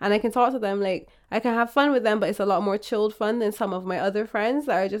 and I can talk to them, like I can have fun with them, but it's a lot more chilled fun than some of my other friends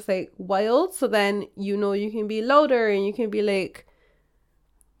that are just like wild. So then, you know, you can be louder and you can be like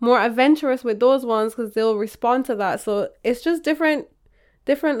more adventurous with those ones because they'll respond to that. So it's just different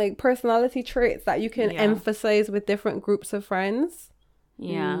like personality traits that you can emphasize with different groups of friends.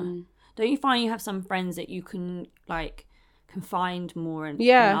 Yeah. Don't you find you have some friends that you can like confide more in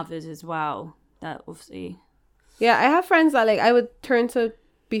than others as well? That obviously. Yeah, I have friends that like I would turn to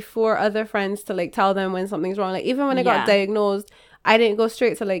before other friends to like tell them when something's wrong. Like even when I got diagnosed, I didn't go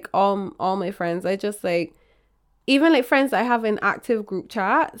straight to like all my friends. I just like, even like friends that I have in active group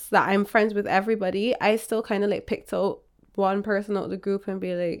chats that I'm friends with everybody, I still kind of like picked out one person out of the group and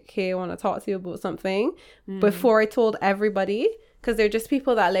be like, hey, I want to talk to you about something before I told everybody, because they're just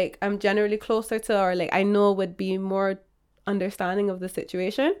people that like I'm generally closer to, or like I know would be more understanding of the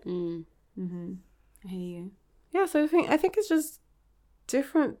situation. I hear you. Yeah, so I think it's just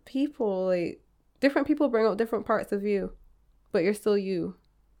different people. Like different people bring out different parts of you, but you're still you.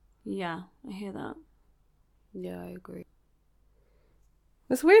 Yeah, I hear that. Yeah, I agree.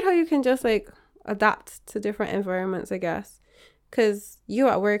 It's weird how you can just like adapt to different environments, I guess, because you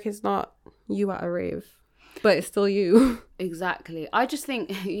at work is not you at a rave, but it's still you. Exactly. I just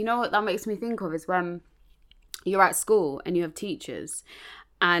think, you know what that makes me think of is when you're at school and you have teachers,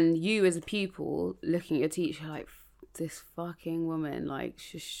 and you as a pupil looking at your teacher like, this fucking woman like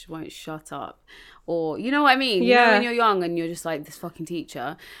won't shut up, or you know what I mean? You know when you're young and you're just like, this fucking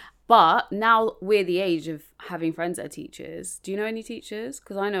teacher. But now we're the age of having friends that are teachers. Do you know any teachers?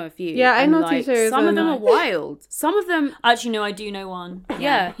 Because I know a few. Yeah, I know like, teachers. Some of them are wild. Some of them... Actually, no, I do know one.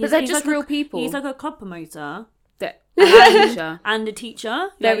 Yeah, but they're just like real people. He's like a club promoter. And a teacher.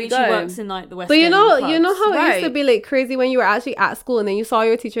 There we go. She works in like the West But you End know clubs. how it used to be like crazy when you were actually at school and then you saw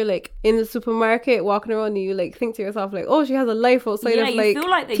your teacher like in the supermarket walking around, and you like think to yourself like, oh, she has a life outside of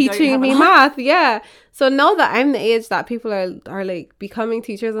like teaching me math. Yeah. So now that I'm the age that people are like becoming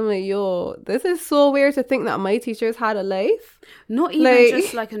teachers, I'm like, yo, this is so weird to think that my teachers had a life. Not even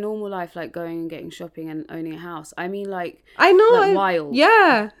just like a normal life, like going and getting shopping and owning a house. I mean, like, I know, like wild.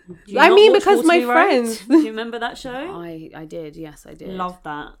 Yeah. I mean, because my friends. Do you remember that show? I did. Yes, I did. Love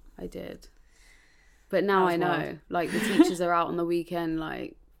that. I did. But now I know, wild. Like the teachers are out on the weekend,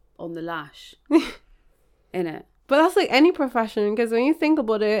 like on the lash, in it. But that's like any profession, because when you think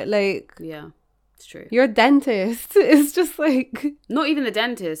about it, like, yeah, it's true. Your dentist is just like, not even the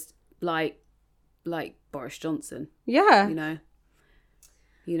dentist, like Boris Johnson. Yeah,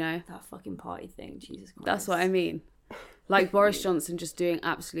 you know that fucking party thing. Jesus Christ. That's what I mean. Like Boris Johnson just doing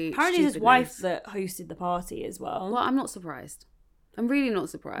absolute. Apparently, his wife that hosted the party as well. Well, I'm not surprised. I'm really not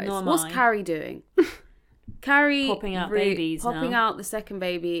surprised. Nor am What's I. Carrie doing? Carrie popping out babies popping now. out the second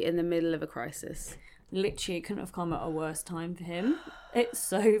baby in the middle of a crisis. Literally couldn't have come at a worse time for him. It's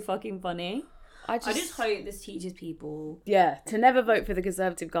so fucking funny. I just hope this teaches people. Yeah, to never vote for the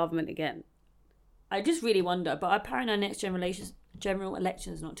Conservative government again. I just really wonder, but apparently our next general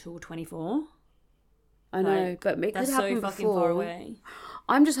election is not till 24. I know, but it could happen so fucking before. far away.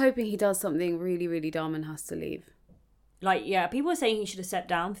 I'm just hoping he does something really, really dumb and has to leave. Like, yeah, people are saying he should have stepped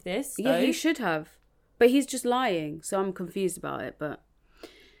down for this. Yeah, he should have. But he's just lying, so I'm confused about it. But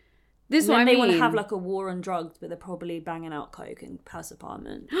this is what I mean. They want to have like a war on drugs, but they're probably banging out coke in House of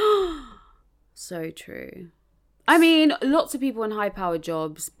Parliament. So true. I mean, lots of people in high-powered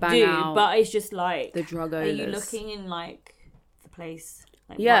jobs bang out. But it's just like the drug owners. Are you looking in like the place?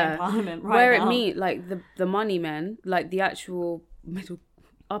 Like, yeah, Parliament where now? it meet like the money men, like the actual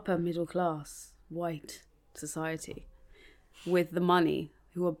upper middle class white society with the money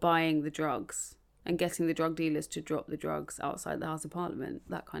who are buying the drugs and getting the drug dealers to drop the drugs outside the House of Parliament,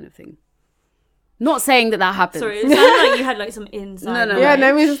 that kind of thing. Not saying that happens. Sorry, it sounded like you had like some inside. No. Yeah,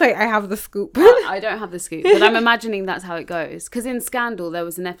 Nemi's just like, I have the scoop. I don't have the scoop, but I'm imagining that's how it goes. Because in Scandal, there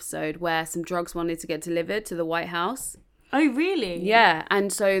was an episode where some drugs wanted to get delivered to the White House. Oh, really? Yeah,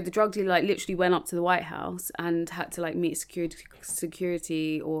 and so the drug dealer like literally went up to the White House and had to like meet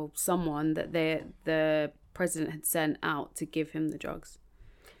security or someone that the president had sent out to give him the drugs.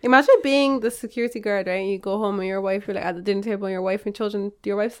 Imagine being the security guard, right? You go home and your wife, you're like at the dinner table and your wife and children,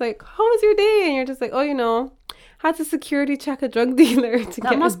 your wife's like, how was your day? And you're just like, oh, you know, had to security check a drug dealer to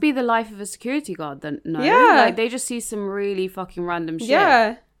That must be the life of a security guard then. No. Yeah. Like they just see some really fucking random shit.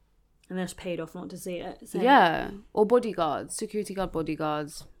 Yeah. And they're just paid off not to see it. So. Yeah. Or bodyguards. Security guard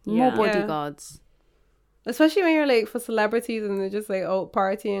bodyguards. Yeah. More bodyguards. Especially when you're like for celebrities and they're just like out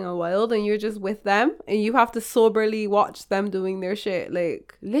partying and wild and you're just with them and you have to soberly watch them doing their shit.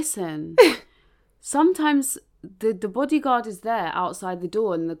 Like, Listen, sometimes the bodyguard is there outside the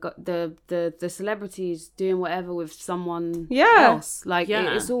door and the celebrity's doing whatever with someone else. Like,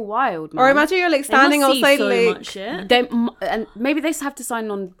 it's all wild, man. or imagine you're like standing outside so like much shit. They, and maybe they have to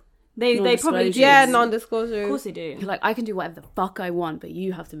sign on. They probably do. yeah, non-disclosure. Of course they do. Like, I can do whatever the fuck I want, but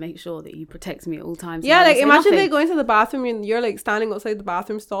you have to make sure that you protect me at all times. Yeah, And I like say imagine nothing. they go into the bathroom and you're like standing outside the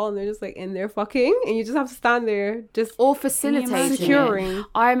bathroom stall and they're just like in there fucking and you just have to stand there just Or facilitating it. securing.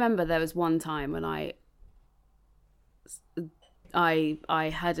 I remember there was one time when I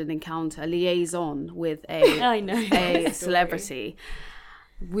had an encounter, a liaison with I know. a celebrity.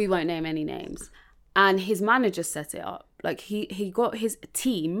 We won't name any names. And his manager set it up. Like he got his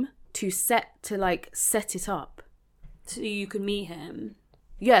team to set it up. So you could meet him.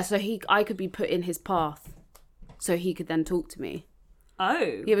 Yeah, so I could be put in his path so he could then talk to me.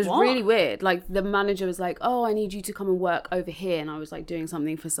 Oh. It was what? really weird. Like the manager was like, "Oh, I need you to come and work over here," and I was like doing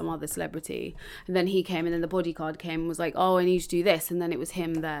something for some other celebrity. And then he came, and then the bodyguard came and was like, "Oh, I need you to do this," and then it was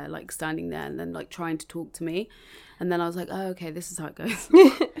him there, like standing there, and then like trying to talk to me. And then I was like, "Oh, okay, this is how it goes."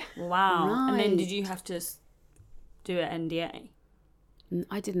 Wow. And then Right. did you have to do an NDA?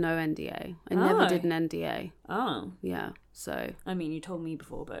 I did no NDA. I never Oh. did an NDA. Oh. Yeah. So, I mean, you told me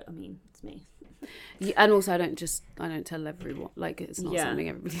before, but I mean, it's me. yeah, and also I don't tell everyone. Like it's not Yeah. something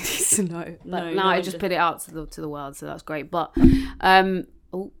everybody needs to know. But No, now no, I I just just- put it out to the world, so that's great. But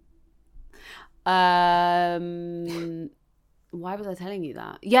why was I telling you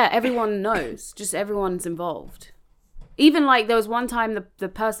that? Yeah, everyone knows. Just everyone's involved. Even like there was one time the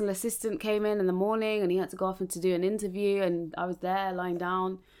personal assistant came in the morning and he had to go off and to do an interview and I was there lying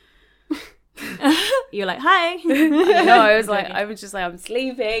down. You're like, hi. No, I was like, I was just like, I'm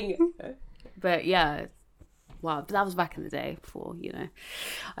sleeping. But yeah, wow, but that was back in the day before, you know,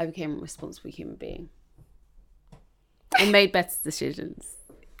 I became a responsible human being and made better decisions.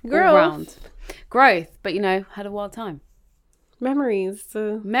 All Growth. round. Growth, but you know, had a wild time. Memories.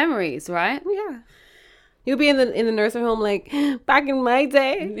 So Memories, right? yeah. You'll be in the nursing home like, back in my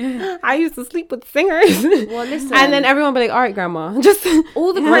day, I used to sleep with singers. Well, listen. And then everyone will be like, all right, grandma, just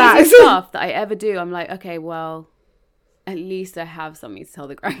all the relax." crazy stuff that I ever do, I'm like, okay, well, at least I have something to tell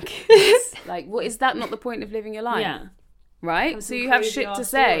the grandkids. Like, what is that not the point of living your life? Yeah. Right? So you have shit to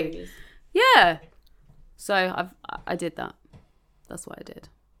say. Yeah. So I did that. That's what I did.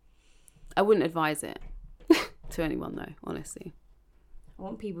 I wouldn't advise it to anyone though, honestly. I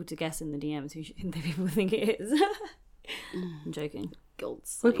want people to guess in the DMs who the people think it is. I'm joking.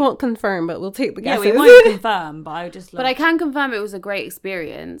 We won't confirm, but we'll take the Yeah, guesses. we won't confirm, but I would just love But I can confirm it was a great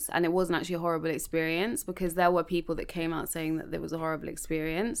experience and it wasn't actually a horrible experience because there were people that came out saying that it was a horrible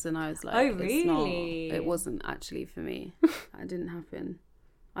experience and I was like, Oh, it's not. really? It wasn't actually for me. That didn't happen.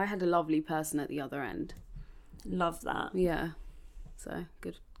 I had a lovely person at the other end. love that. Yeah. So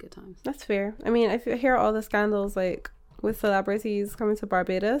good times. That's fair. I mean, I hear all the scandals like with celebrities coming to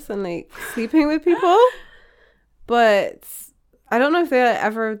Barbados and like sleeping with people, but I don't know if they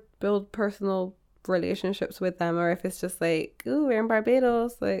ever build personal relationships with them or if it's just like, ooh, we're in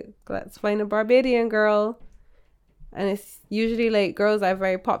Barbados, like let's find a Barbadian girl, and it's usually like girls that are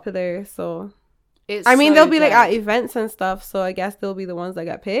very popular. So It's I mean, so they'll be like at dead. events and stuff. So I guess they'll be the ones that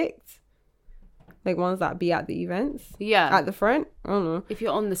get picked, like ones that be at the events Yeah. at the front. I don't know. If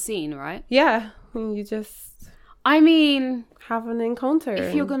you're on the scene, right? Yeah, when you just I mean, have an encounter.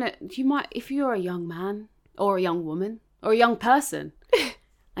 if you're a young man or a young woman or a young person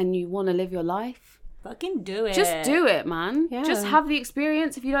and you want to live your life, Fucking do it. just do it, man. Yeah. Just have the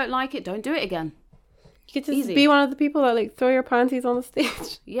experience. If you don't like it, don't do it again. You could just Easy. be one of the people that like throw your panties on the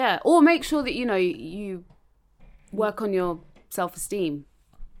stage. Yeah. Or make sure that, you know, you work on your self-esteem,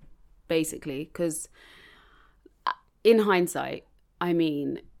 basically. Because in hindsight, I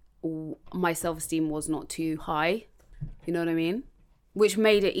mean, my self-esteem was not too high. You know what I mean? Which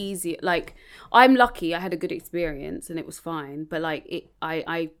made it easier. Like, I'm lucky I had a good experience and it was fine. But like,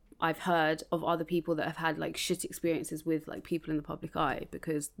 I've heard of other people that have had like shit experiences with like people in the public eye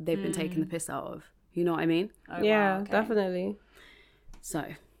because they've been taken the piss out of. You know what I mean? Oh, Yeah, wow, okay. definitely. So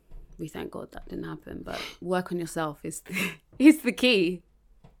we thank God that didn't happen. But work on yourself is the key.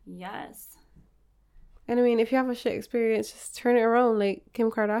 Yes. And I mean, if you have a shit experience, just turn it around like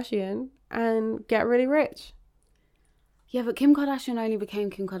Kim Kardashian and get really rich. Yeah, but Kim Kardashian only became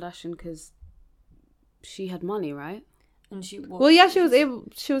Kim Kardashian because she had money, right? And she Well, yeah, she was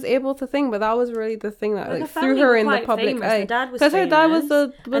able to think, but that was really the thing that like threw her in the public eye. Because her dad was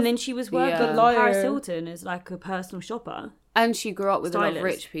and then she was working with Paris Hilton as like a personal shopper. And she grew up with a lot of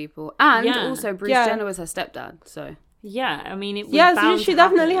rich people. And also Bruce Jenner was her stepdad, so. Yeah, I mean, it was bound she to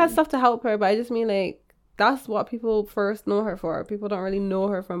definitely happen. had stuff to help her, but I just mean like, that's what people first know her for. People don't really know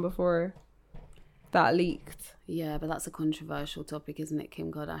her from before that leaked. Yeah, but that's a controversial topic, isn't it?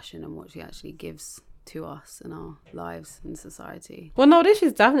 Kim Kardashian and what she actually gives to us in our lives and society. Well, nowadays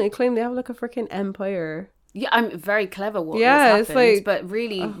she's definitely claimed they have like a freaking empire. Yeah, I'm very clever what's it's happened, like, but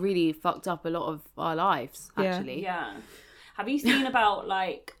really fucked up a lot of our lives, actually. Yeah. Have you seen about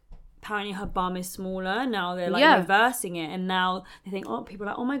like apparently her bum is smaller now? They're like reversing it, and now they think, people are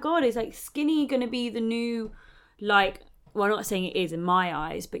like, oh my god, is like skinny gonna be the new like? Well, I'm not saying it is in my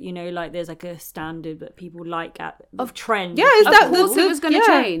eyes, but you know, like there's like a standard that people like of trend. Yeah, is that of course it was going to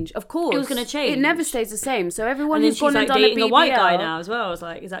change. Of course, it was going to change. It never stays the same. So everyone and who's gone and done dating a a white guy now as well. I was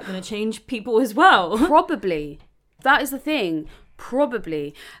like, is that going to change people as well? Probably. That is the thing.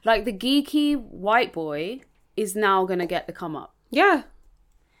 Probably. Like the geeky white boy is now going to get the come up. Yeah.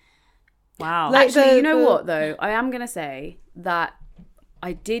 Wow. Like actually, you know what though? I am going to say that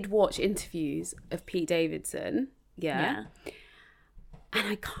I did watch interviews of Pete Davidson. Yeah. And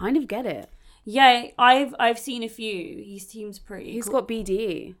I kind of get it. Yeah, I've seen a few. He seems pretty. He's got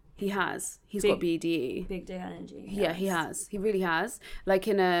BDE. He has. He's got BDE. Big dick energy. Yeah, he has. He really has. Like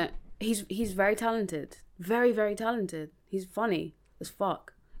he's very talented. Very, very talented. He's funny as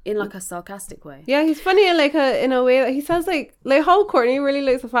fuck. In like a sarcastic way. Yeah, he's funny in a way that he says like how Courtney really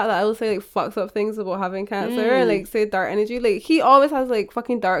likes the fact that I will say like fucks up things about having cancer and like say dark energy. Like he always has like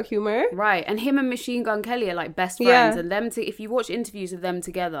fucking dark humor. Right. And him and Machine Gun Kelly are like best friends, and them if you watch interviews of them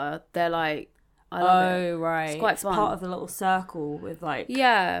together, they're like, I love it. Right. It's quite fun. Part of the little circle with like.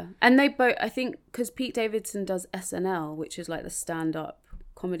 Yeah. And they both, I think, because Pete Davidson does SNL, which is like the stand-up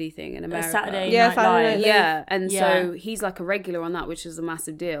comedy thing in America. Saturday Night Live. Yeah. And so he's like a regular on that, which is a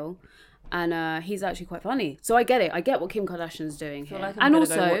massive deal. And he's actually quite funny. So I get it. I get what Kim Kardashian's doing here. Like and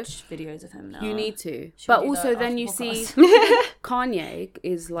also, go watch videos of him now. You need to. But also then you see Kanye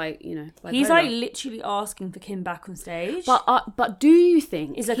is like, you know, bipolar. He's like literally asking for Kim back on stage. But do you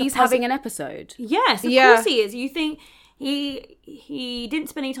think like he's having an episode? Yes, of course he is. You think he didn't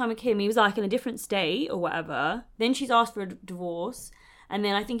spend any time with Kim. He was like in a different state or whatever. Then she's asked for a divorce. And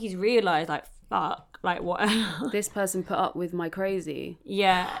then I think he's realised like, fuck, like whatever. This person put up with my crazy.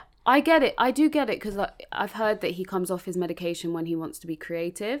 Yeah. I get it. I do get it because I've heard that he comes off his medication when he wants to be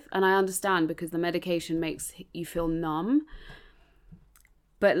creative. And I understand because the medication makes you feel numb.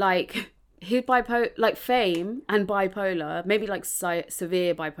 But like his like fame and bipolar, maybe like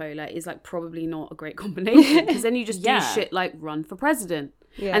severe bipolar is like probably not a great combination. Because then you just do shit like run for president.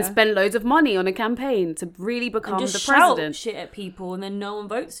 And spend loads of money on a campaign to really become and just the president. Shout shit at people and then no one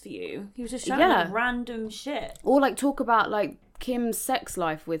votes for you. He was just shouting like random shit. Or like talk about like Kim's sex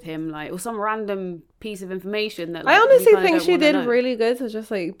life with him, like, or some random piece of information that like, I honestly think she did really good to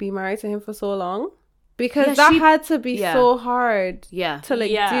just like be married to him for so long. Because that had to be so hard to like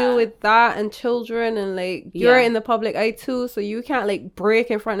deal with that and children and like you're in the public eye too, so you can't like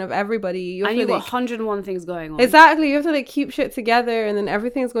break in front of everybody. You've got 101 things going on. Exactly, you have to like keep shit together and then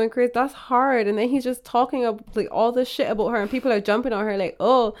everything's going crazy. That's hard. And then he's just talking about like all this shit about her and people are jumping on her like,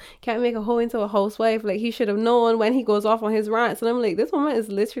 oh, can't make a hoe into a housewife. Like he should have known when he goes off on his rants. And I'm like, this woman is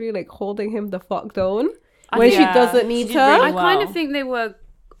literally like holding him the fuck down when she doesn't need to. I kind of think they were.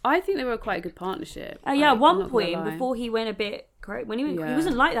 I think they were quite a good partnership. At one point, before he went a bit great, when he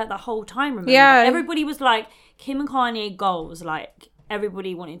wasn't like that the whole time, remember? Yeah. Everybody was like, Kim and Kanye goals, like,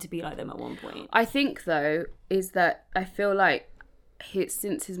 everybody wanted to be like them at one point. I think, though, is that I feel like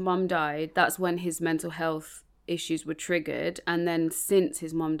since his mum died, that's when his mental health issues were triggered. And then since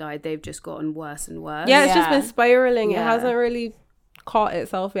his mum died, they've just gotten worse and worse. Yeah, it's just been spiraling. Yeah. It hasn't really caught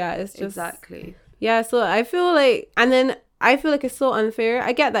itself yet. It's just... Exactly. Yeah, so I feel like... And then... I feel like it's so unfair.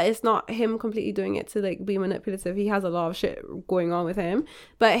 I get that it's not him completely doing it to like be manipulative. He has a lot of shit going on with him.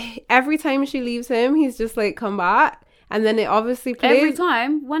 But every time she leaves him, he's just like come back. And then it obviously plays. Every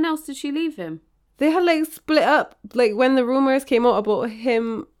time? When else did she leave him? They had like split up. Like when the rumors came out about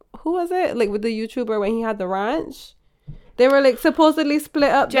him, who was it? Like with the YouTuber when he had the ranch. They were like supposedly split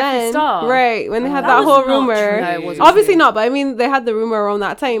up Jeffree Star. Right, when they had that whole rumor. No, it wasn't obviously true. not, but I mean they had the rumor around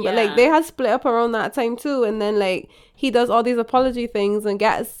that time. But like they had split up around that time too. And then like he does all these apology things and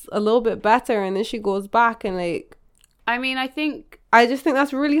gets a little bit better and then she goes back and like... I mean, I think I just think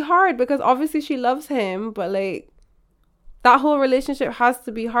that's really hard because obviously she loves him, but like that whole relationship has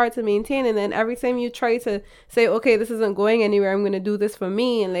to be hard to maintain. And then every time you try to say, okay, this isn't going anywhere, I'm going to do this for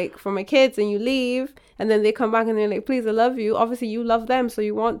me and like for my kids, and you leave, and then they come back and they're like, please, I love you. Obviously you love them, so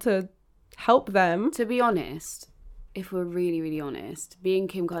you want to help them. To be honest, if we're really, really honest, being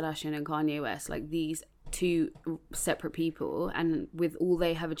Kim Kardashian and Kanye West, like these two separate people, and with all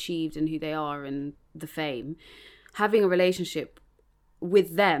they have achieved and who they are and the fame, having a relationship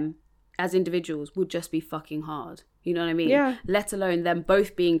with them as individuals would just be fucking hard. You know what I mean? Yeah. Let alone them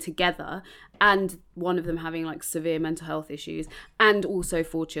both being together and one of them having like severe mental health issues and also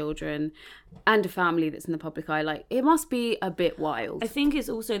 4 children and a family that's in the public eye. Like, it must be a bit wild. I think it's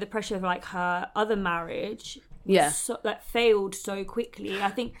also the pressure of like her other marriage. Yeah. That failed so quickly. I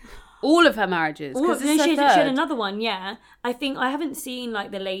think all of her marriages. Well, Because she had another one, yeah. I think I haven't seen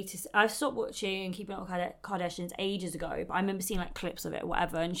like the latest. I stopped watching Keeping Up with Kardashians ages ago, but I remember seeing like clips of it or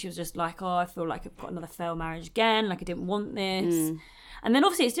whatever, and she was just like, oh, I feel like I've got another failed marriage again, like I didn't want this. And then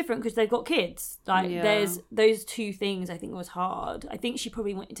obviously it's different because they've got kids. Like there's those two things I think was hard. I think she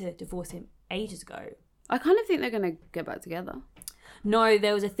probably wanted to divorce him ages ago. I kind of think they're going to get back together. No,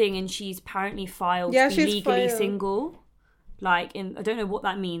 there was a thing, and she's apparently filed to be legally single. Like, I don't know what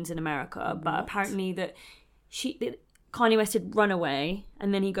that means in America, but apparently that Kanye West had run away,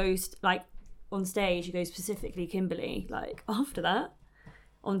 and then he goes, like, on stage, he goes specifically Kimberly, like, after that,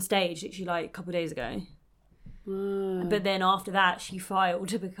 on stage, literally, like, a couple of days ago. But then after that, she filed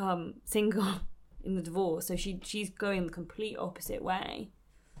to become single in the divorce, so she's going the complete opposite way.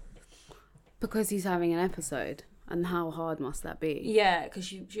 Because he's having an episode. And how hard must that be? Yeah, because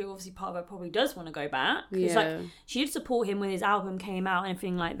she obviously, part of her probably does want to go back. Yeah. Like, she did support him when his album came out and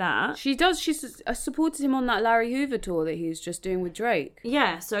everything like that. She does. She supported him on that Larry Hoover tour that he was just doing with Drake.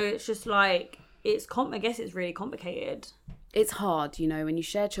 Yeah, so it's just like, I guess it's really complicated. It's hard, you know, when you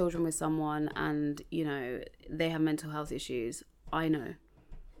share children with someone and, you know, they have mental health issues. I know.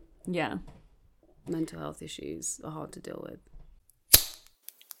 Yeah. Mental health issues are hard to deal with.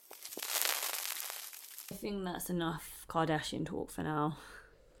 I think that's enough Kardashian talk for now.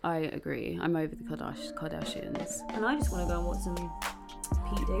 I agree. I'm over the Kardashians. And I just want to go and watch some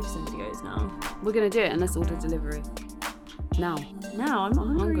Pete Davidson videos now. We're going to do it, and let's order delivery. Now. Now, I'm not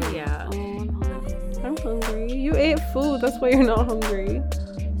hungry yet. Oh, I'm hungry. I'm hungry. You ate food, that's why you're not hungry.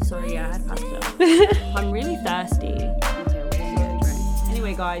 Sorry, yeah, I had pasta. I'm really thirsty. Okay, we're going to get a drink.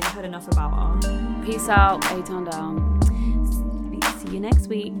 Anyway, guys, you've heard enough about us. Peace out. A-Town down. See you next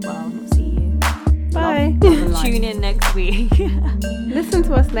week. Well, not see you. Bye. Tune in next week. Listen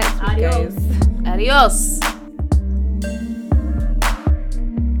to us next week, guys. Adios.